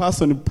to the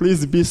person,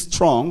 please be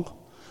strong,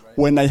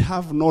 when I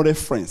have no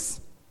reference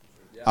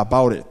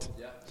about it.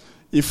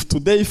 If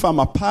today, if I'm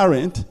a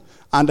parent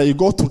and I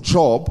go to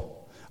Job,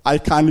 he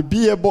can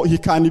be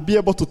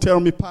able to tell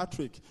me,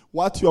 Patrick,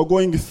 what you are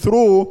going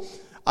through,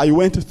 I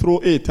went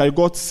through it. I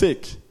got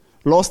sick,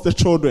 lost the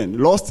children,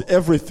 lost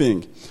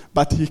everything.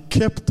 But he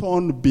kept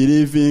on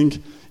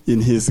believing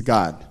in his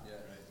God.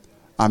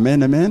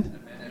 Amen, amen?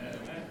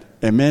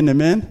 Amen,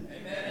 amen?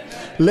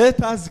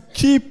 Let us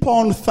keep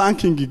on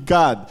thanking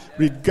God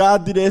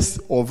regardless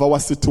of our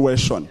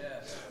situation.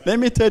 Let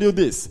me tell you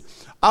this.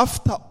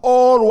 After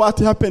all what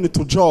happened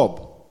to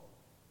Job,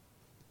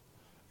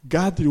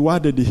 God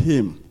rewarded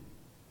him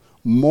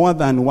more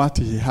than what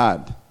he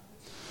had.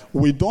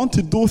 We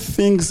don't do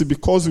things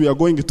because we are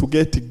going to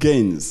get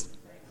gains.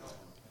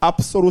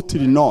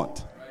 Absolutely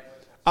not.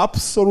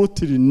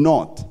 Absolutely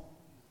not.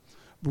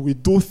 We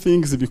do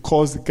things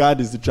because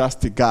God is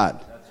just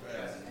God.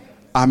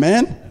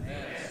 Amen?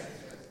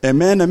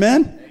 Amen,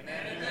 amen?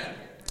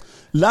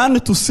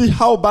 Learn to see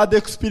how bad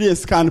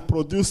experience can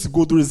produce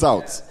good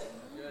results.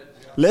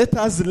 Let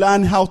us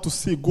learn how to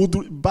see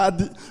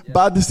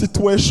bad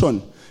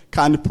situation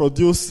can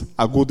produce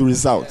a good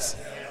result.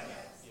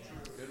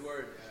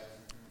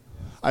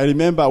 I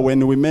remember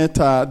when we met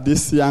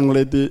this young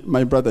lady,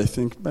 my brother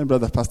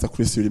Pastor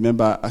Chris, you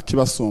remember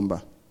Akiba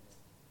Sumba.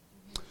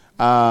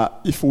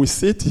 If we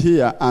sit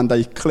here and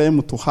I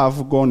claim to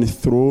have gone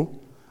through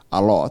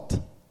a lot,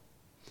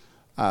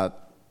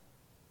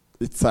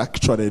 it's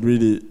actually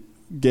really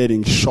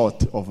getting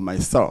short of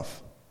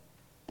myself.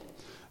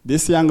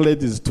 This young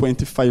lady is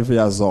 25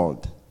 years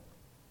old.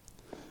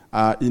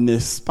 In a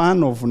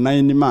span of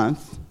 9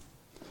 months,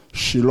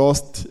 she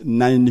lost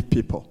 9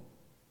 people.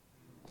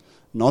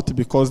 Not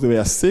because they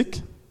were sick,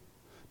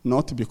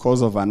 not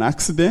because of an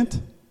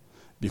accident,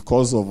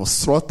 because of a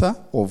slaughter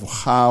of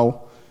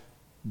how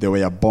they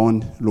were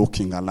born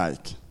looking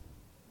alike.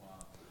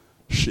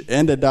 She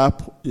ended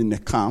up in a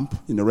camp,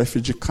 in a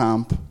refugee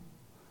camp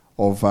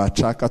of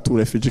Chakatu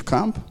refugee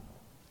camp,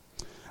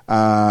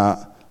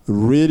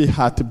 really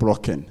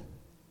heartbroken,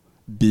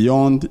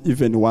 beyond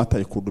even what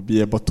I could be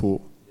able to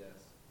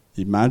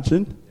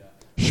imagine.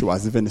 She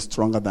was even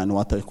stronger than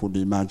what I could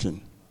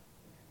imagine.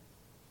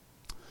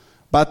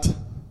 But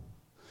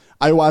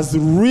I was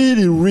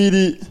really,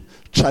 really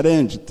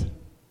challenged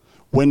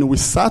when we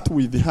sat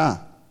with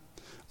her,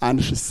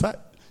 and she said,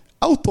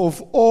 out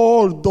of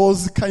all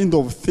those kind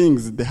of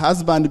things, the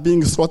husband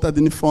being slaughtered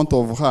in front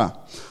of her,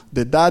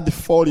 the dad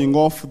falling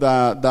off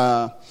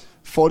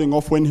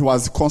when he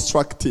was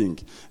constructing,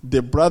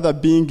 the brother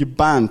being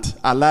burnt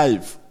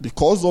alive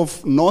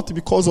not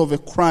because of a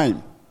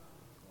crime.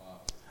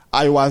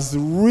 I was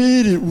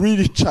really,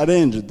 really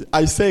challenged.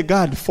 I say,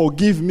 God,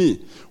 forgive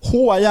me.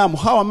 Who I am,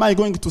 how am I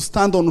going to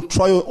stand on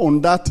trial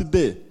on that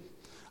day?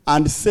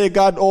 And say,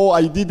 God,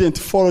 I didn't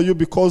follow you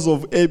because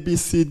of A, B,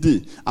 C,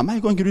 D. Am I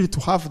going really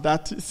to have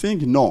that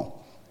thing?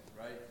 No.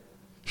 Right.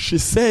 She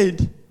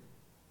said,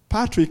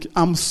 Patrick,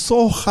 I'm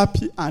so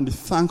happy and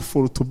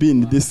thankful to be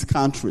in this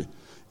country.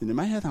 In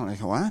my head, I'm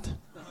like, what?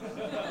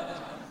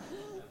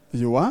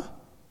 You are?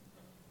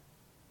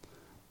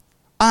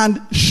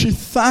 And she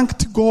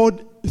thanked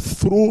God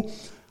through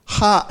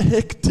her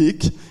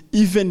hectic,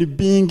 even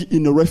being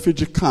in a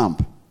refugee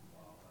camp.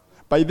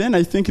 By then,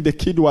 I think the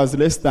kid was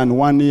less than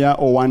 1 year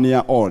or 1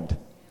 year old,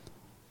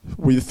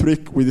 with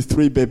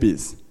three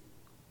babies.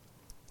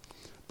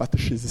 But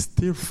she's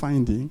still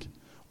finding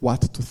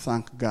what to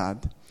thank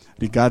God,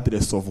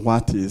 regardless of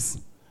what is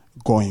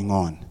going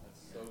on.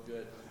 So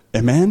good.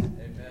 Amen?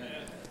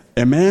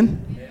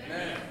 Amen?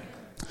 Amen?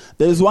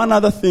 There is one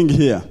other thing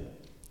here,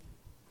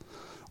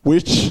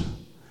 which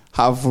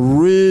have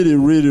really,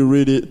 really,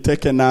 really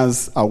taken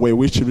us away,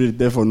 which really the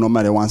devil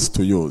normally wants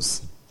to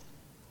use.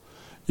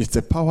 It's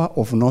the power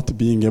of not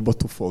being able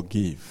to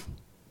forgive,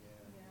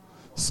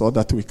 so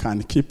that we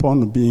can keep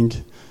on being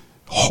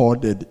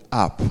hoarded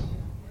up.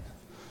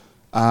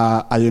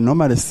 I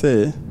normally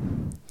say,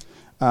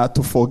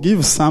 to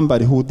forgive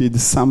somebody who did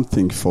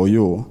something for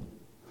you,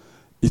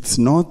 it's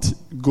not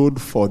good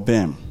for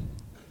them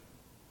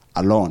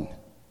alone.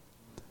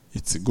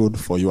 It's good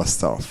for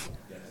yourself.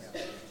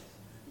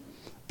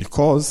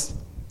 Because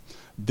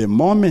the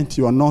moment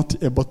you are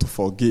not able to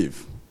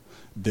forgive,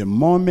 the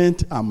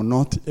moment I'm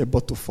not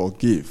able to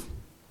forgive,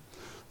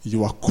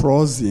 you are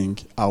crossing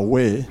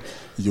away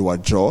your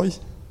joy.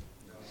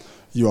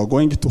 You are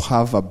going to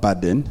have a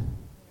burden,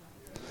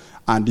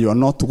 and you are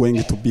not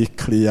going to be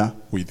clear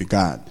with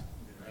God.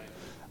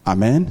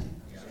 Amen?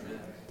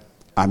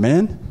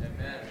 Amen?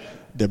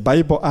 The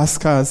Bible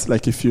asks us,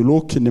 like if you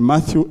look in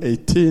Matthew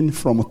 18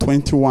 from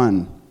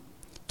 21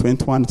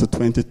 to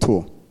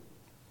 22,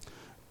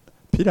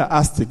 Peter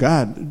asked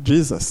God,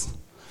 Jesus,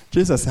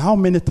 how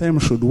many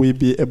times should we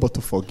be able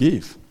to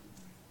forgive?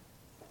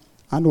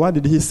 And what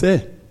did he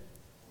say?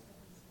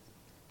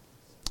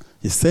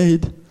 He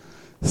said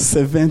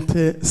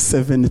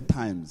 77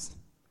 times.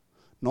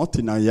 Not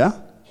in a year,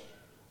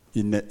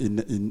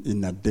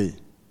 in a day.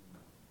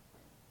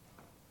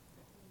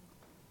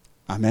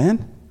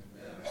 Amen?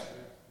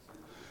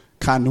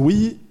 Can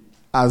we,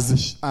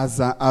 as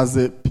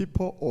a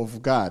people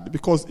of God,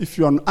 because if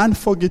you are an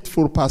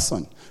unforgetful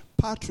person,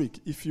 Patrick,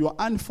 if you are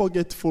an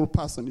unforgetful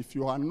person, if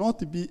you are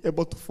not be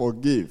able to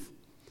forgive,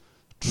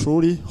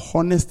 truly,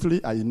 honestly,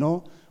 I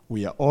know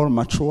we are all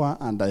mature,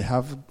 and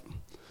I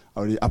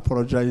already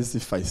apologize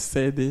if I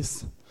say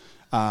this.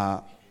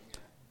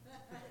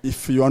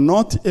 If you are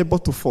not able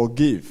to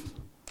forgive,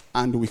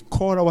 and we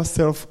call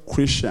ourselves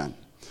Christian,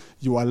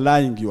 you are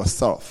lying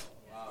yourself.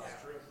 Wow.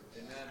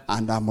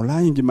 And I'm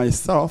lying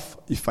myself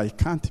if I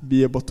can't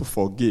be able to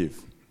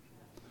forgive.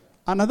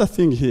 Another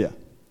thing here.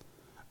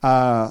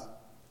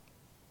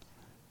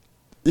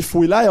 If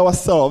we lie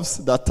ourselves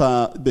that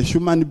the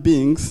human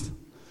beings,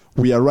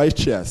 we are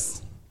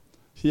righteous.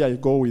 Here I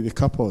go with the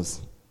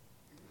couples.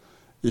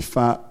 If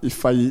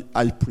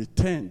I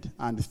pretend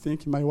and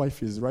think my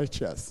wife is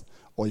righteous,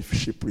 or if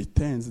she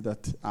pretends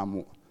that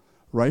I'm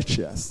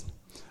righteous,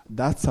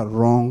 that's a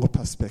wrong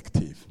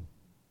perspective.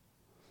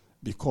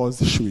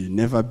 Because she will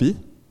never be,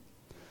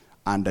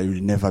 and I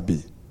will never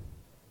be.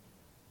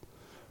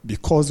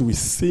 Because we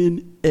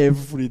sin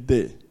every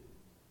day.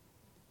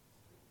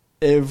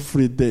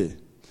 Every day.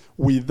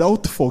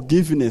 Without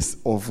forgiveness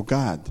of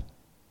God,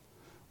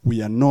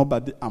 we are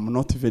nobody. I'm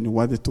not even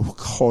worthy to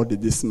hold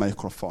this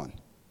microphone.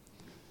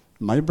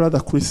 My brother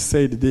Chris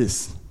said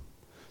this.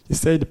 He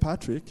said,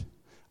 Patrick,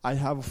 I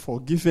have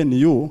forgiven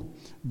you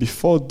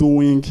before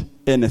doing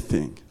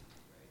anything.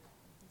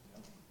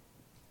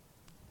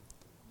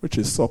 Which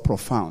is so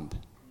profound.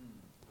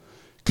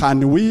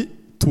 Can we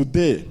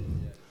today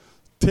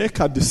take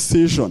a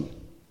decision?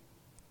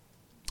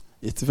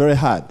 It's very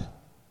hard.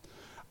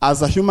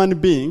 As a human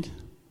being,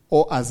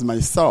 or as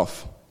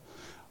myself,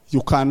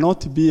 you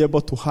cannot be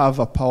able to have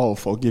a power of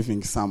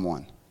forgiving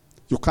someone.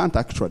 You can't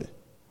actually.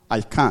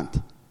 I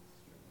can't.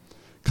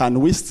 Can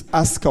we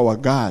ask our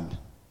God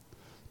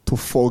to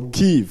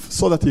forgive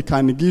so that he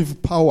can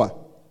give power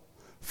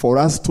for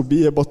us to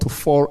be able to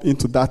fall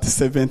into that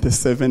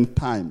 77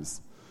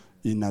 times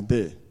in a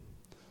day,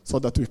 so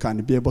that we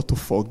can be able to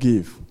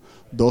forgive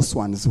those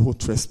ones who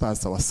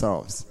trespass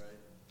ourselves?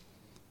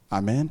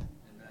 Amen?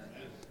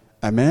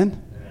 Amen?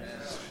 Amen?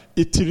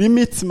 It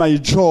limits my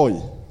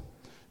joy.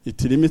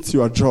 It limits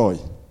your joy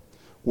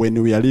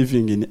when we are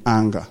living in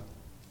anger,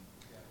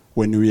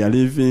 when we are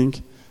living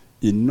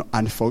in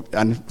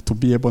and to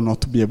be able not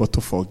to be able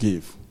to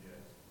forgive.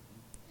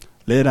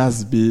 Let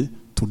us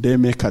today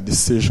make a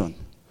decision.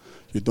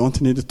 You don't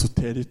need to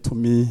tell it to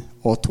me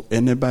or to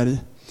anybody.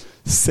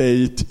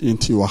 Say it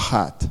into your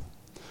heart.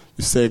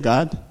 You say,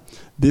 God,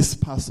 this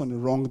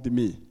person wronged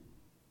me.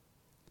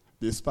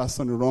 This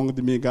person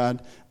wronged me,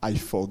 God. I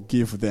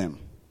forgive them.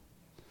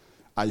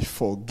 I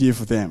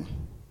forgive them.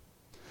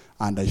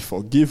 And I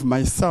forgive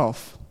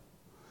myself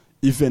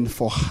even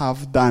for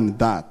have done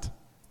that.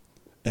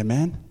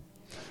 Amen?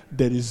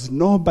 There is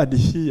nobody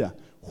here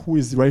who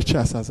is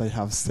righteous, as I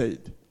have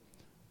said.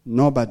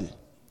 Nobody.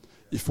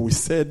 If we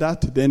say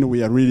that, then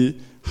we are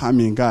really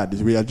harming God.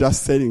 We are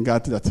just saying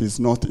God that is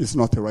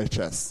not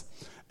righteous.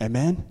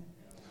 Amen?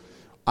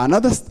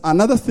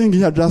 Another thing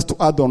here, just to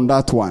add on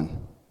that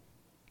one.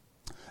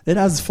 Let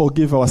us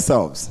forgive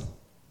ourselves.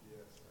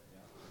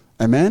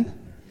 Amen?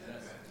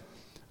 Yes.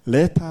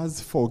 Let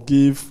us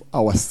forgive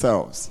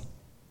ourselves.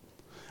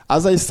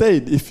 As I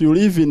said, if you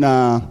live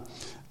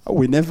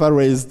we never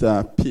raised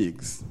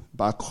pigs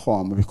back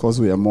home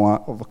because we are more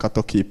of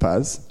cattle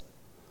keepers.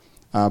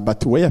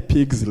 But where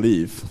pigs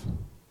live,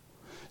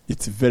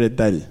 it's very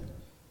dirty,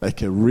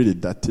 like a really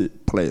dirty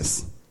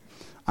place.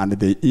 And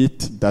they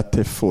eat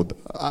dirty food.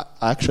 I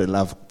actually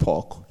love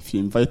pork. If you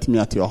invite me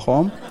at your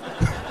home,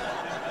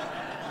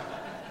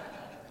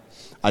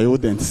 I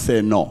wouldn't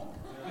say no.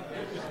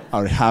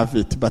 I'll have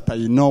it. But I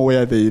know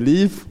where they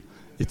live.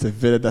 It's a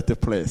very dirty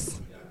place.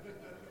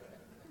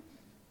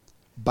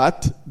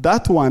 But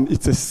that one,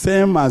 it's the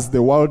same as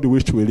the world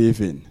which we live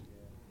in.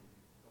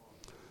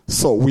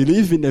 So we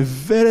live in a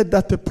very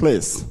dirty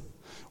place,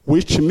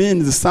 which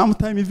means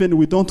sometimes even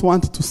we don't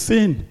want to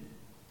sin.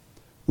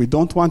 We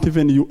don't want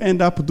even you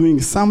end up doing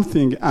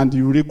something and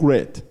you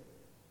regret.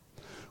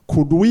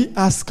 Could we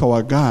ask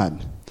our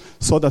God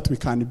so that we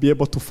can be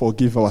able to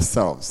forgive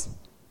ourselves?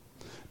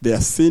 There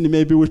are sin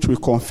maybe which we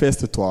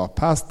confessed to our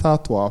pastor,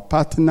 to our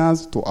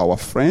partners, to our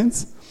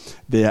friends.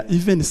 There are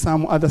even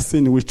some other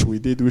sin which we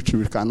did which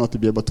we cannot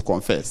be able to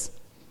confess.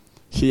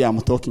 Here I'm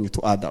talking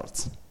to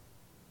adults.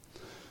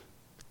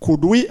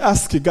 Could we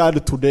ask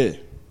God today?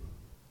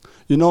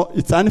 You know,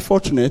 it's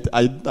unfortunate.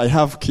 I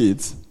have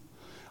kids.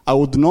 I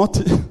would not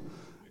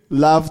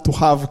love to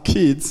have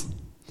kids,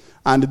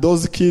 and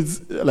those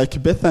kids,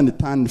 like Bethany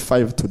turned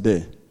 5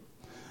 today.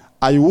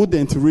 I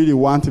wouldn't really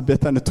want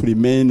Bethany to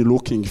remain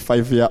looking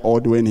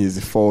 5-year-old when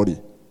he's 40.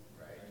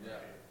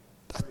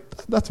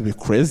 That would be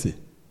crazy.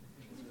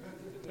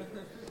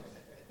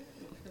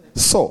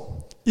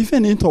 So,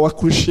 even into our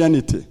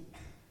Christianity,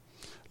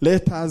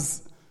 let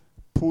us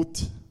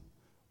put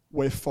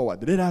way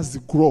forward. Let us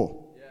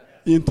grow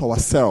into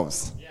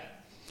ourselves.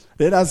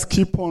 Let us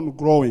keep on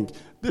growing.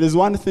 There is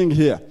one thing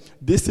here.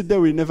 This day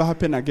will never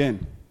happen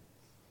again.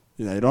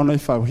 I don't know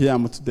if I'm here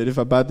to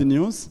deliver bad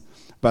news,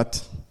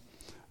 but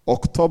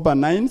October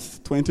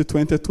 9th,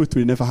 2022, it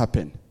will never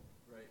happen.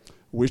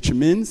 Which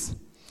means,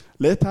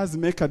 let us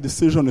make a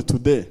decision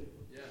today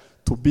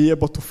to be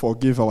able to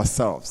forgive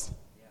ourselves.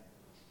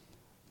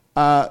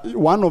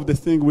 One of the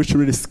things which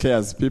really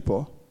scares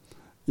people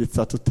is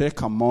to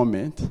take a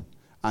moment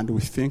and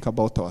we think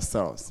about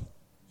ourselves.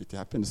 It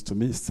happens to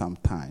me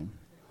sometimes.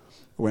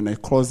 When I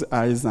close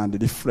eyes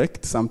and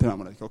reflect, sometimes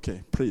I'm like,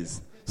 okay,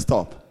 please,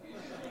 stop.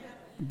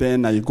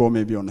 Then I go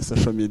maybe on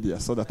social media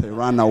so that I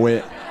run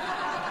away.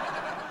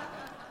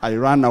 I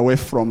run away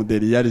from the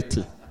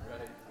reality.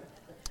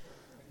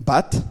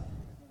 But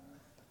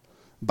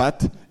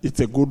it's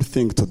a good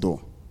thing to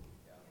do.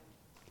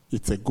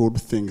 It's a good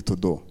thing to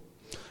do.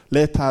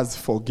 Let us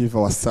forgive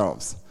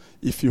ourselves.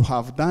 If you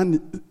have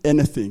done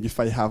anything, if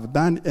I have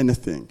done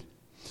anything,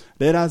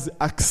 let us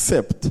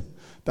accept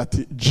that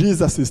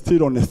Jesus is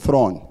still on the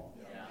throne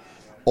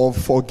of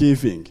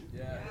forgiving.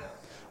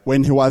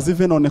 When he was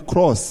even on the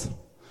cross,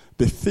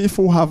 the thief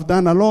who have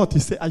done a lot, he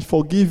said, I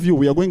forgive you.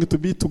 We are going to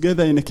be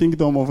together in the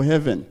kingdom of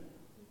heaven.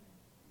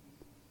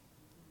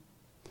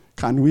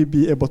 Can we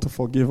be able to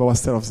forgive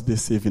ourselves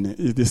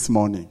this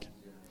morning,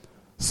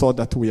 so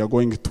that we are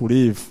going to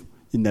live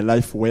in a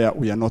life where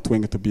we are not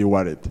going to be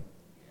worried?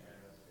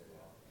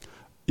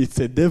 It's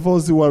a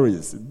devil's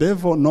worries.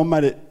 Devil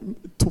normally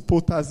to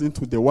put us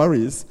into the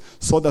worries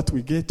so that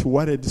we get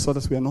worried, so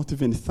that we are not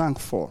even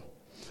thankful.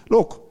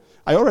 Look,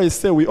 I always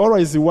say we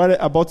always worry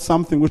about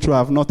something which will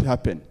have not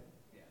happened.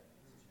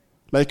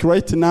 Like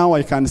right now,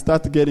 I can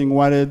start getting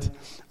worried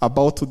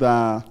about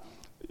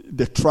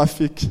the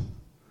traffic,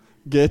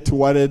 get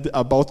worried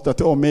about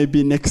that, oh,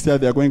 maybe next year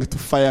they are going to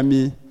fire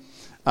me.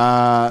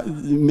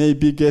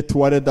 Maybe get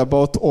worried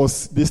about, oh,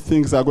 these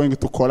things are going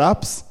to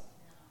collapse.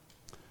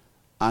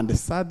 And the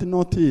sad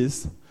note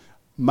is,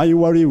 my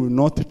worry will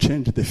not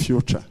change the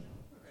future.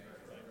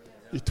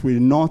 It will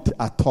not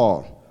at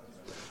all.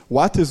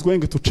 What is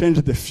going to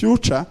change the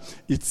future,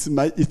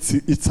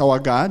 it's our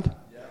God.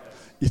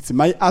 It's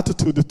my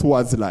attitude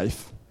towards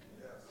life.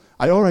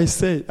 I always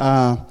say,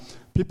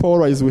 people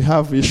always, we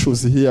have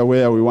issues here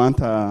where we want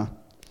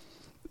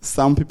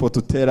some people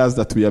to tell us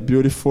that we are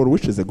beautiful,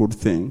 which is a good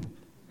thing,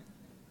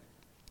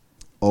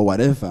 or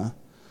whatever.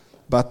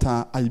 But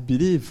I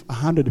believe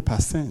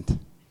 100%.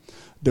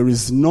 There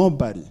is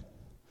nobody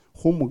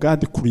whom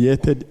God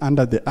created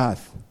under the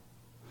earth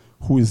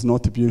who is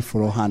not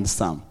beautiful or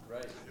handsome.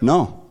 Right.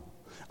 No.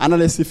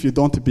 Unless if you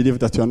don't believe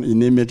that you're in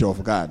the image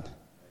of God.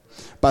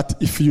 But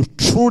if you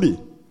truly,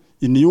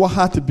 in your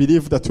heart,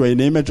 believe that you're in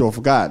the image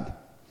of God,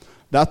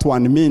 that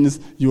one means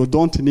you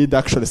don't need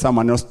actually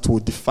someone else to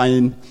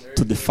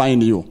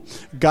define you.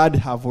 God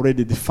have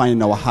already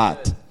defined our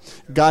heart.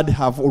 God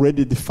have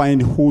already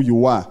defined who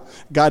you are.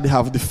 God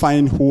have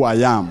defined who I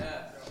am.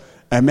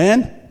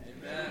 Amen?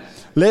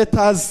 Let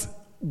us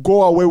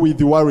go away with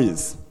the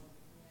worries.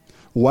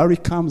 Worry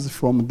comes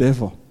from the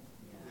devil.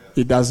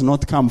 It does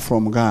not come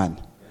from God.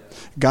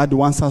 God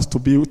wants us to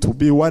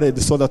be worried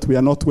so that we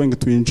are not going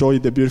to enjoy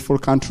the beautiful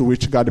country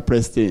which God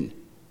placed in.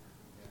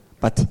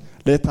 But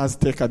let us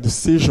take a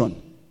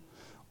decision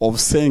of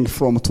saying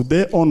from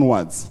today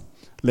onwards,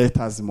 let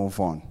us move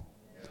on.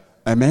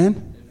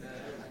 Amen?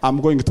 I'm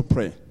going to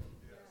pray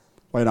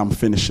while I'm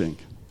finishing.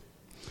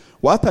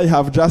 What I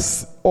have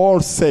just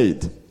all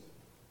said,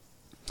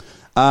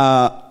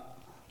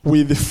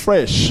 with the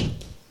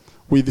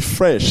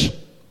fresh,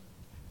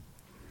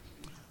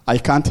 I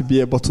can't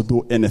be able to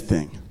do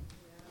anything.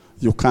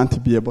 You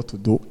can't be able to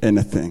do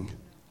anything.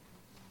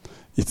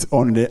 It's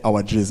only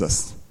our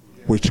Jesus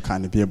which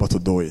can be able to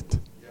do it.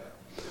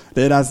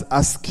 Let us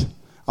ask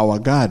our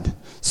God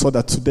so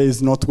that today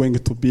is not going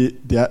to be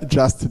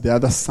just the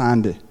other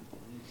Sunday,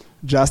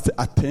 just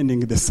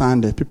attending the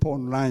Sunday, people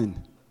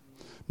online,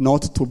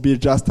 not to be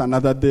just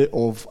another day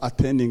of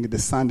attending the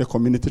Sunday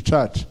community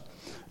church.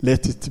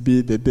 Let it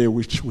be the day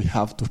which we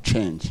have to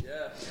change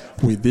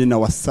within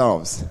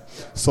ourselves,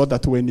 so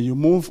that when you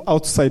move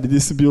outside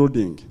this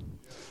building,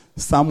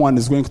 someone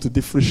is going to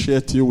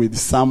differentiate you with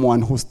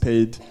someone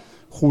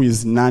who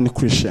is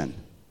non-Christian.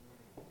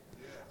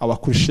 Our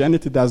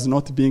Christianity does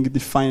not being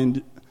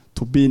defined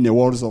to be in the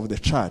walls of the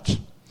church.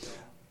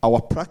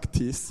 Our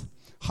practice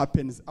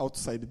happens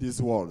outside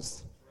these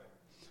walls.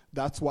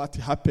 That's what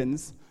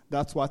happens.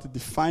 That's what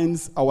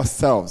defines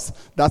ourselves.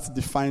 That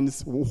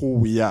defines who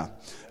we are.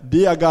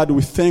 Dear God,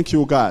 we thank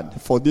you,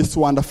 God, for this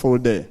wonderful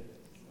day.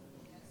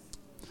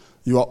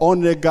 You are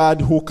only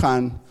God who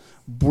can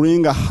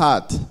bring a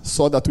heart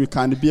so that we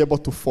can be able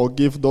to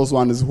forgive those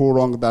ones who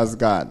wronged us,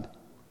 God.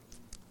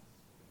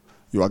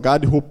 You are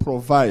God who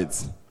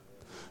provides.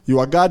 You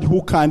are God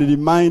who can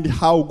remind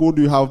how good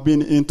you have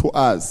been into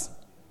us.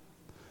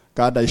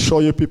 God, I show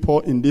you people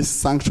in this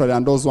sanctuary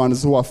and those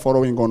ones who are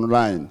following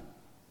online.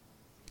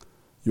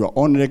 You are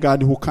only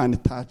God who can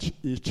touch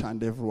each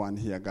and everyone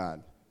here,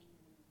 God.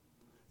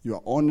 You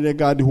are only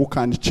God who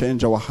can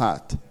change our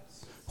heart,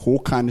 who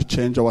can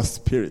change our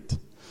spirit,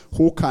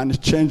 who can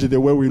change the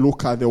way we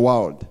look at the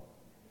world.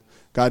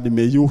 God,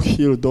 may you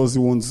heal those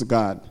wounds,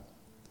 God.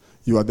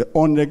 You are the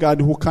only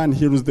God who can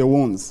heal the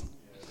wounds.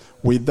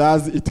 With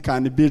us, it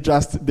can be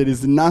just, there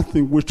is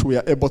nothing which we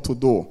are able to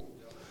do.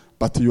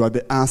 But you are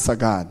the answer,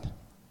 God.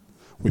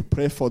 We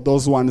pray for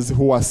those ones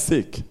who are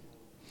sick.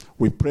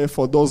 We pray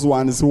for those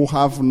ones who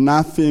have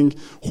nothing,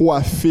 who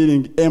are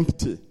feeling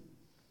empty.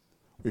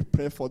 We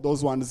pray for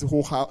those ones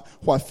who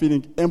are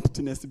feeling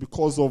emptiness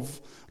because of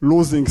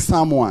losing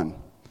someone.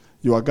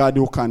 You are God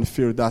who can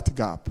fill that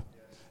gap.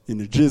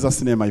 In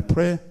Jesus' name I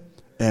pray.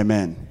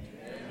 Amen.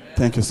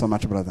 Thank you so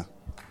much, brother.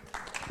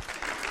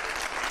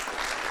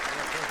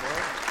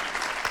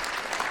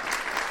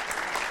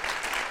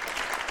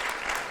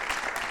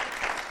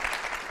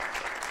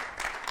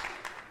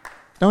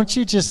 Don't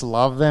you just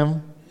love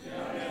them?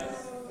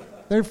 Yes.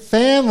 They're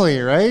family,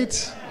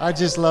 right? I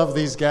just love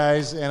these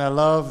guys, and I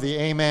love the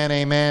amen,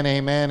 amen,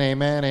 amen,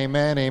 amen,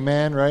 amen,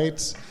 amen,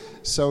 right?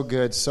 So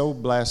good, so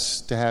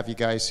blessed to have you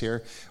guys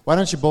here. Why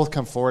don't you both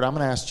come forward? I'm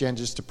going to ask Jen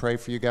just to pray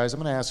for you guys. I'm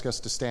going to ask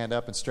us to stand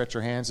up and stretch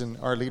our hands, and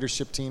our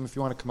leadership team, if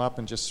you want to come up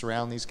and just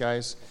surround these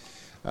guys.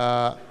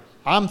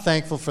 I'm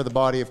thankful for the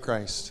body of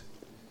Christ,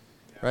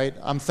 right?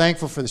 I'm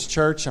thankful for this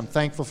church. I'm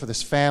thankful for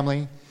this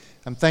family.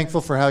 I'm thankful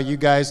for how you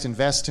guys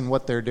invest in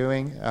what they're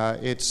doing.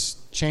 It's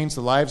changed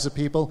the lives of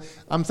people.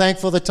 I'm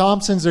thankful the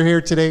Thompsons are here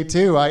today,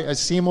 too. I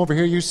see them over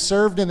here. You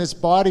served in this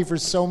body for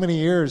so many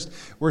years.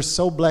 We're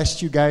so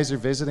blessed you guys are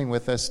visiting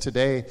with us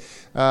today.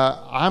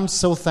 I'm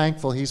so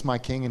thankful he's my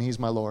King and he's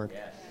my Lord,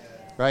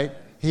 right?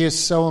 He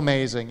is so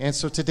amazing. And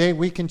so today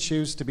we can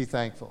choose to be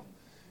thankful,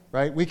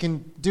 right? We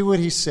can do what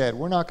he said.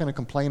 We're not going to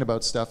complain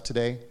about stuff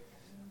today.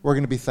 We're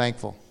going to be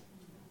thankful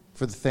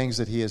for the things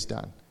that he has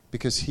done,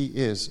 because he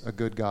is a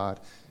good God.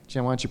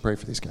 Jen, why don't you pray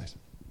for these guys?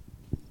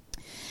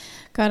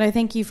 God, I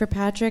thank you for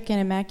Patrick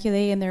and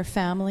Immaculée and their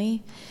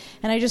family.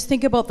 And I just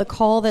think about the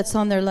call that's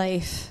on their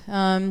life.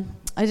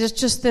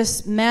 Just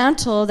this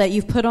mantle that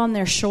you've put on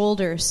their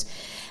shoulders.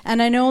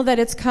 And I know that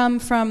it's come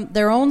from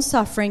their own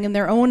suffering and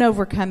their own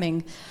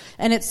overcoming.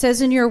 And it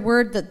says in your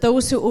word that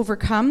those who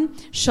overcome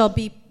shall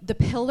be the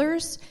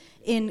pillars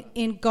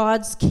in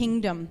God's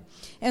kingdom.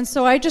 And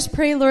so I just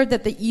pray, Lord,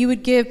 that you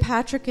would give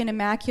Patrick and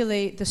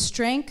Immaculée the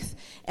strength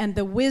and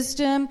the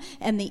wisdom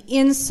and the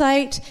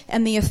insight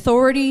and the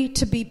authority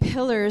to be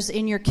pillars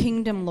in your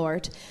kingdom,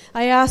 Lord.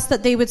 I ask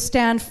that they would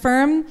stand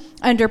firm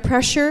under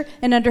pressure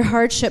and under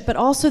hardship, but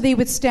also they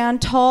would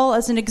stand tall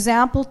as an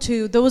example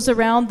to those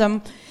around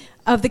them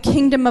of the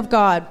kingdom of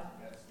God,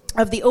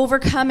 of the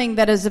overcoming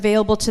that is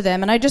available to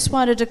them. And I just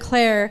want to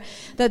declare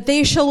that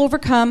they shall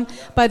overcome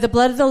by the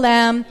blood of the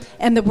Lamb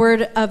and the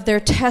word of their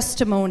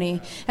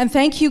testimony. And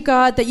thank you,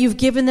 God, that you've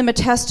given them a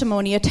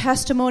testimony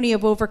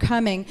of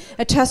overcoming,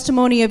 a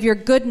testimony of your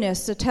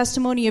goodness, a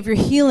testimony of your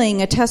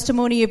healing, a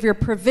testimony of your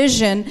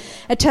provision,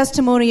 a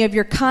testimony of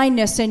your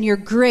kindness and your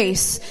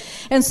grace.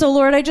 And so,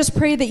 Lord, I just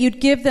pray that you'd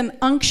give them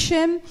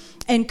unction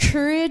and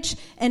courage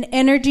and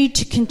energy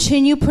to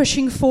continue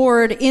pushing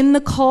forward in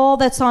the call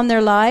that's on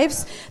their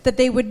lives, that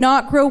they would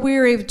not grow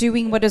weary of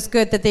doing what is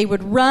good, that they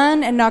would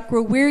run and not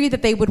grow weary,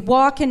 that they would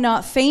walk and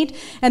not faint,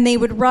 and they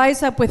would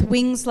rise up with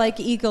wings like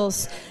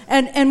eagles.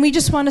 And we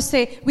just want to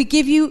say, we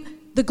give you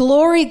the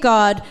glory,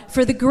 God,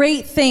 for the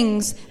great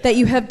things that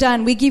you have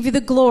done. We give you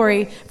the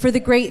glory for the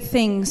great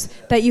things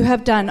that you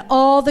have done.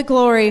 All the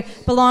glory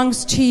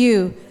belongs to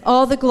you.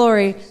 All the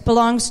glory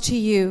belongs to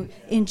you.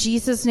 In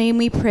Jesus' name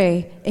we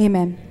pray.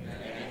 Amen.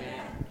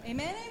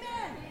 Amen. Amen.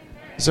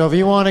 So if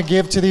you want to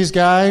give to these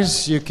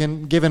guys, you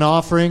can give an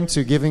offering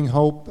to Giving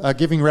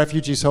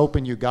Refugees Hope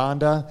in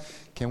Uganda.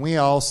 Can we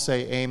all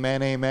say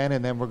amen, amen,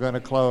 and then we're going to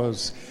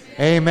close.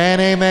 Amen,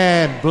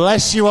 amen.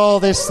 Bless you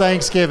all this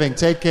Thanksgiving.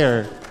 Take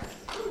care.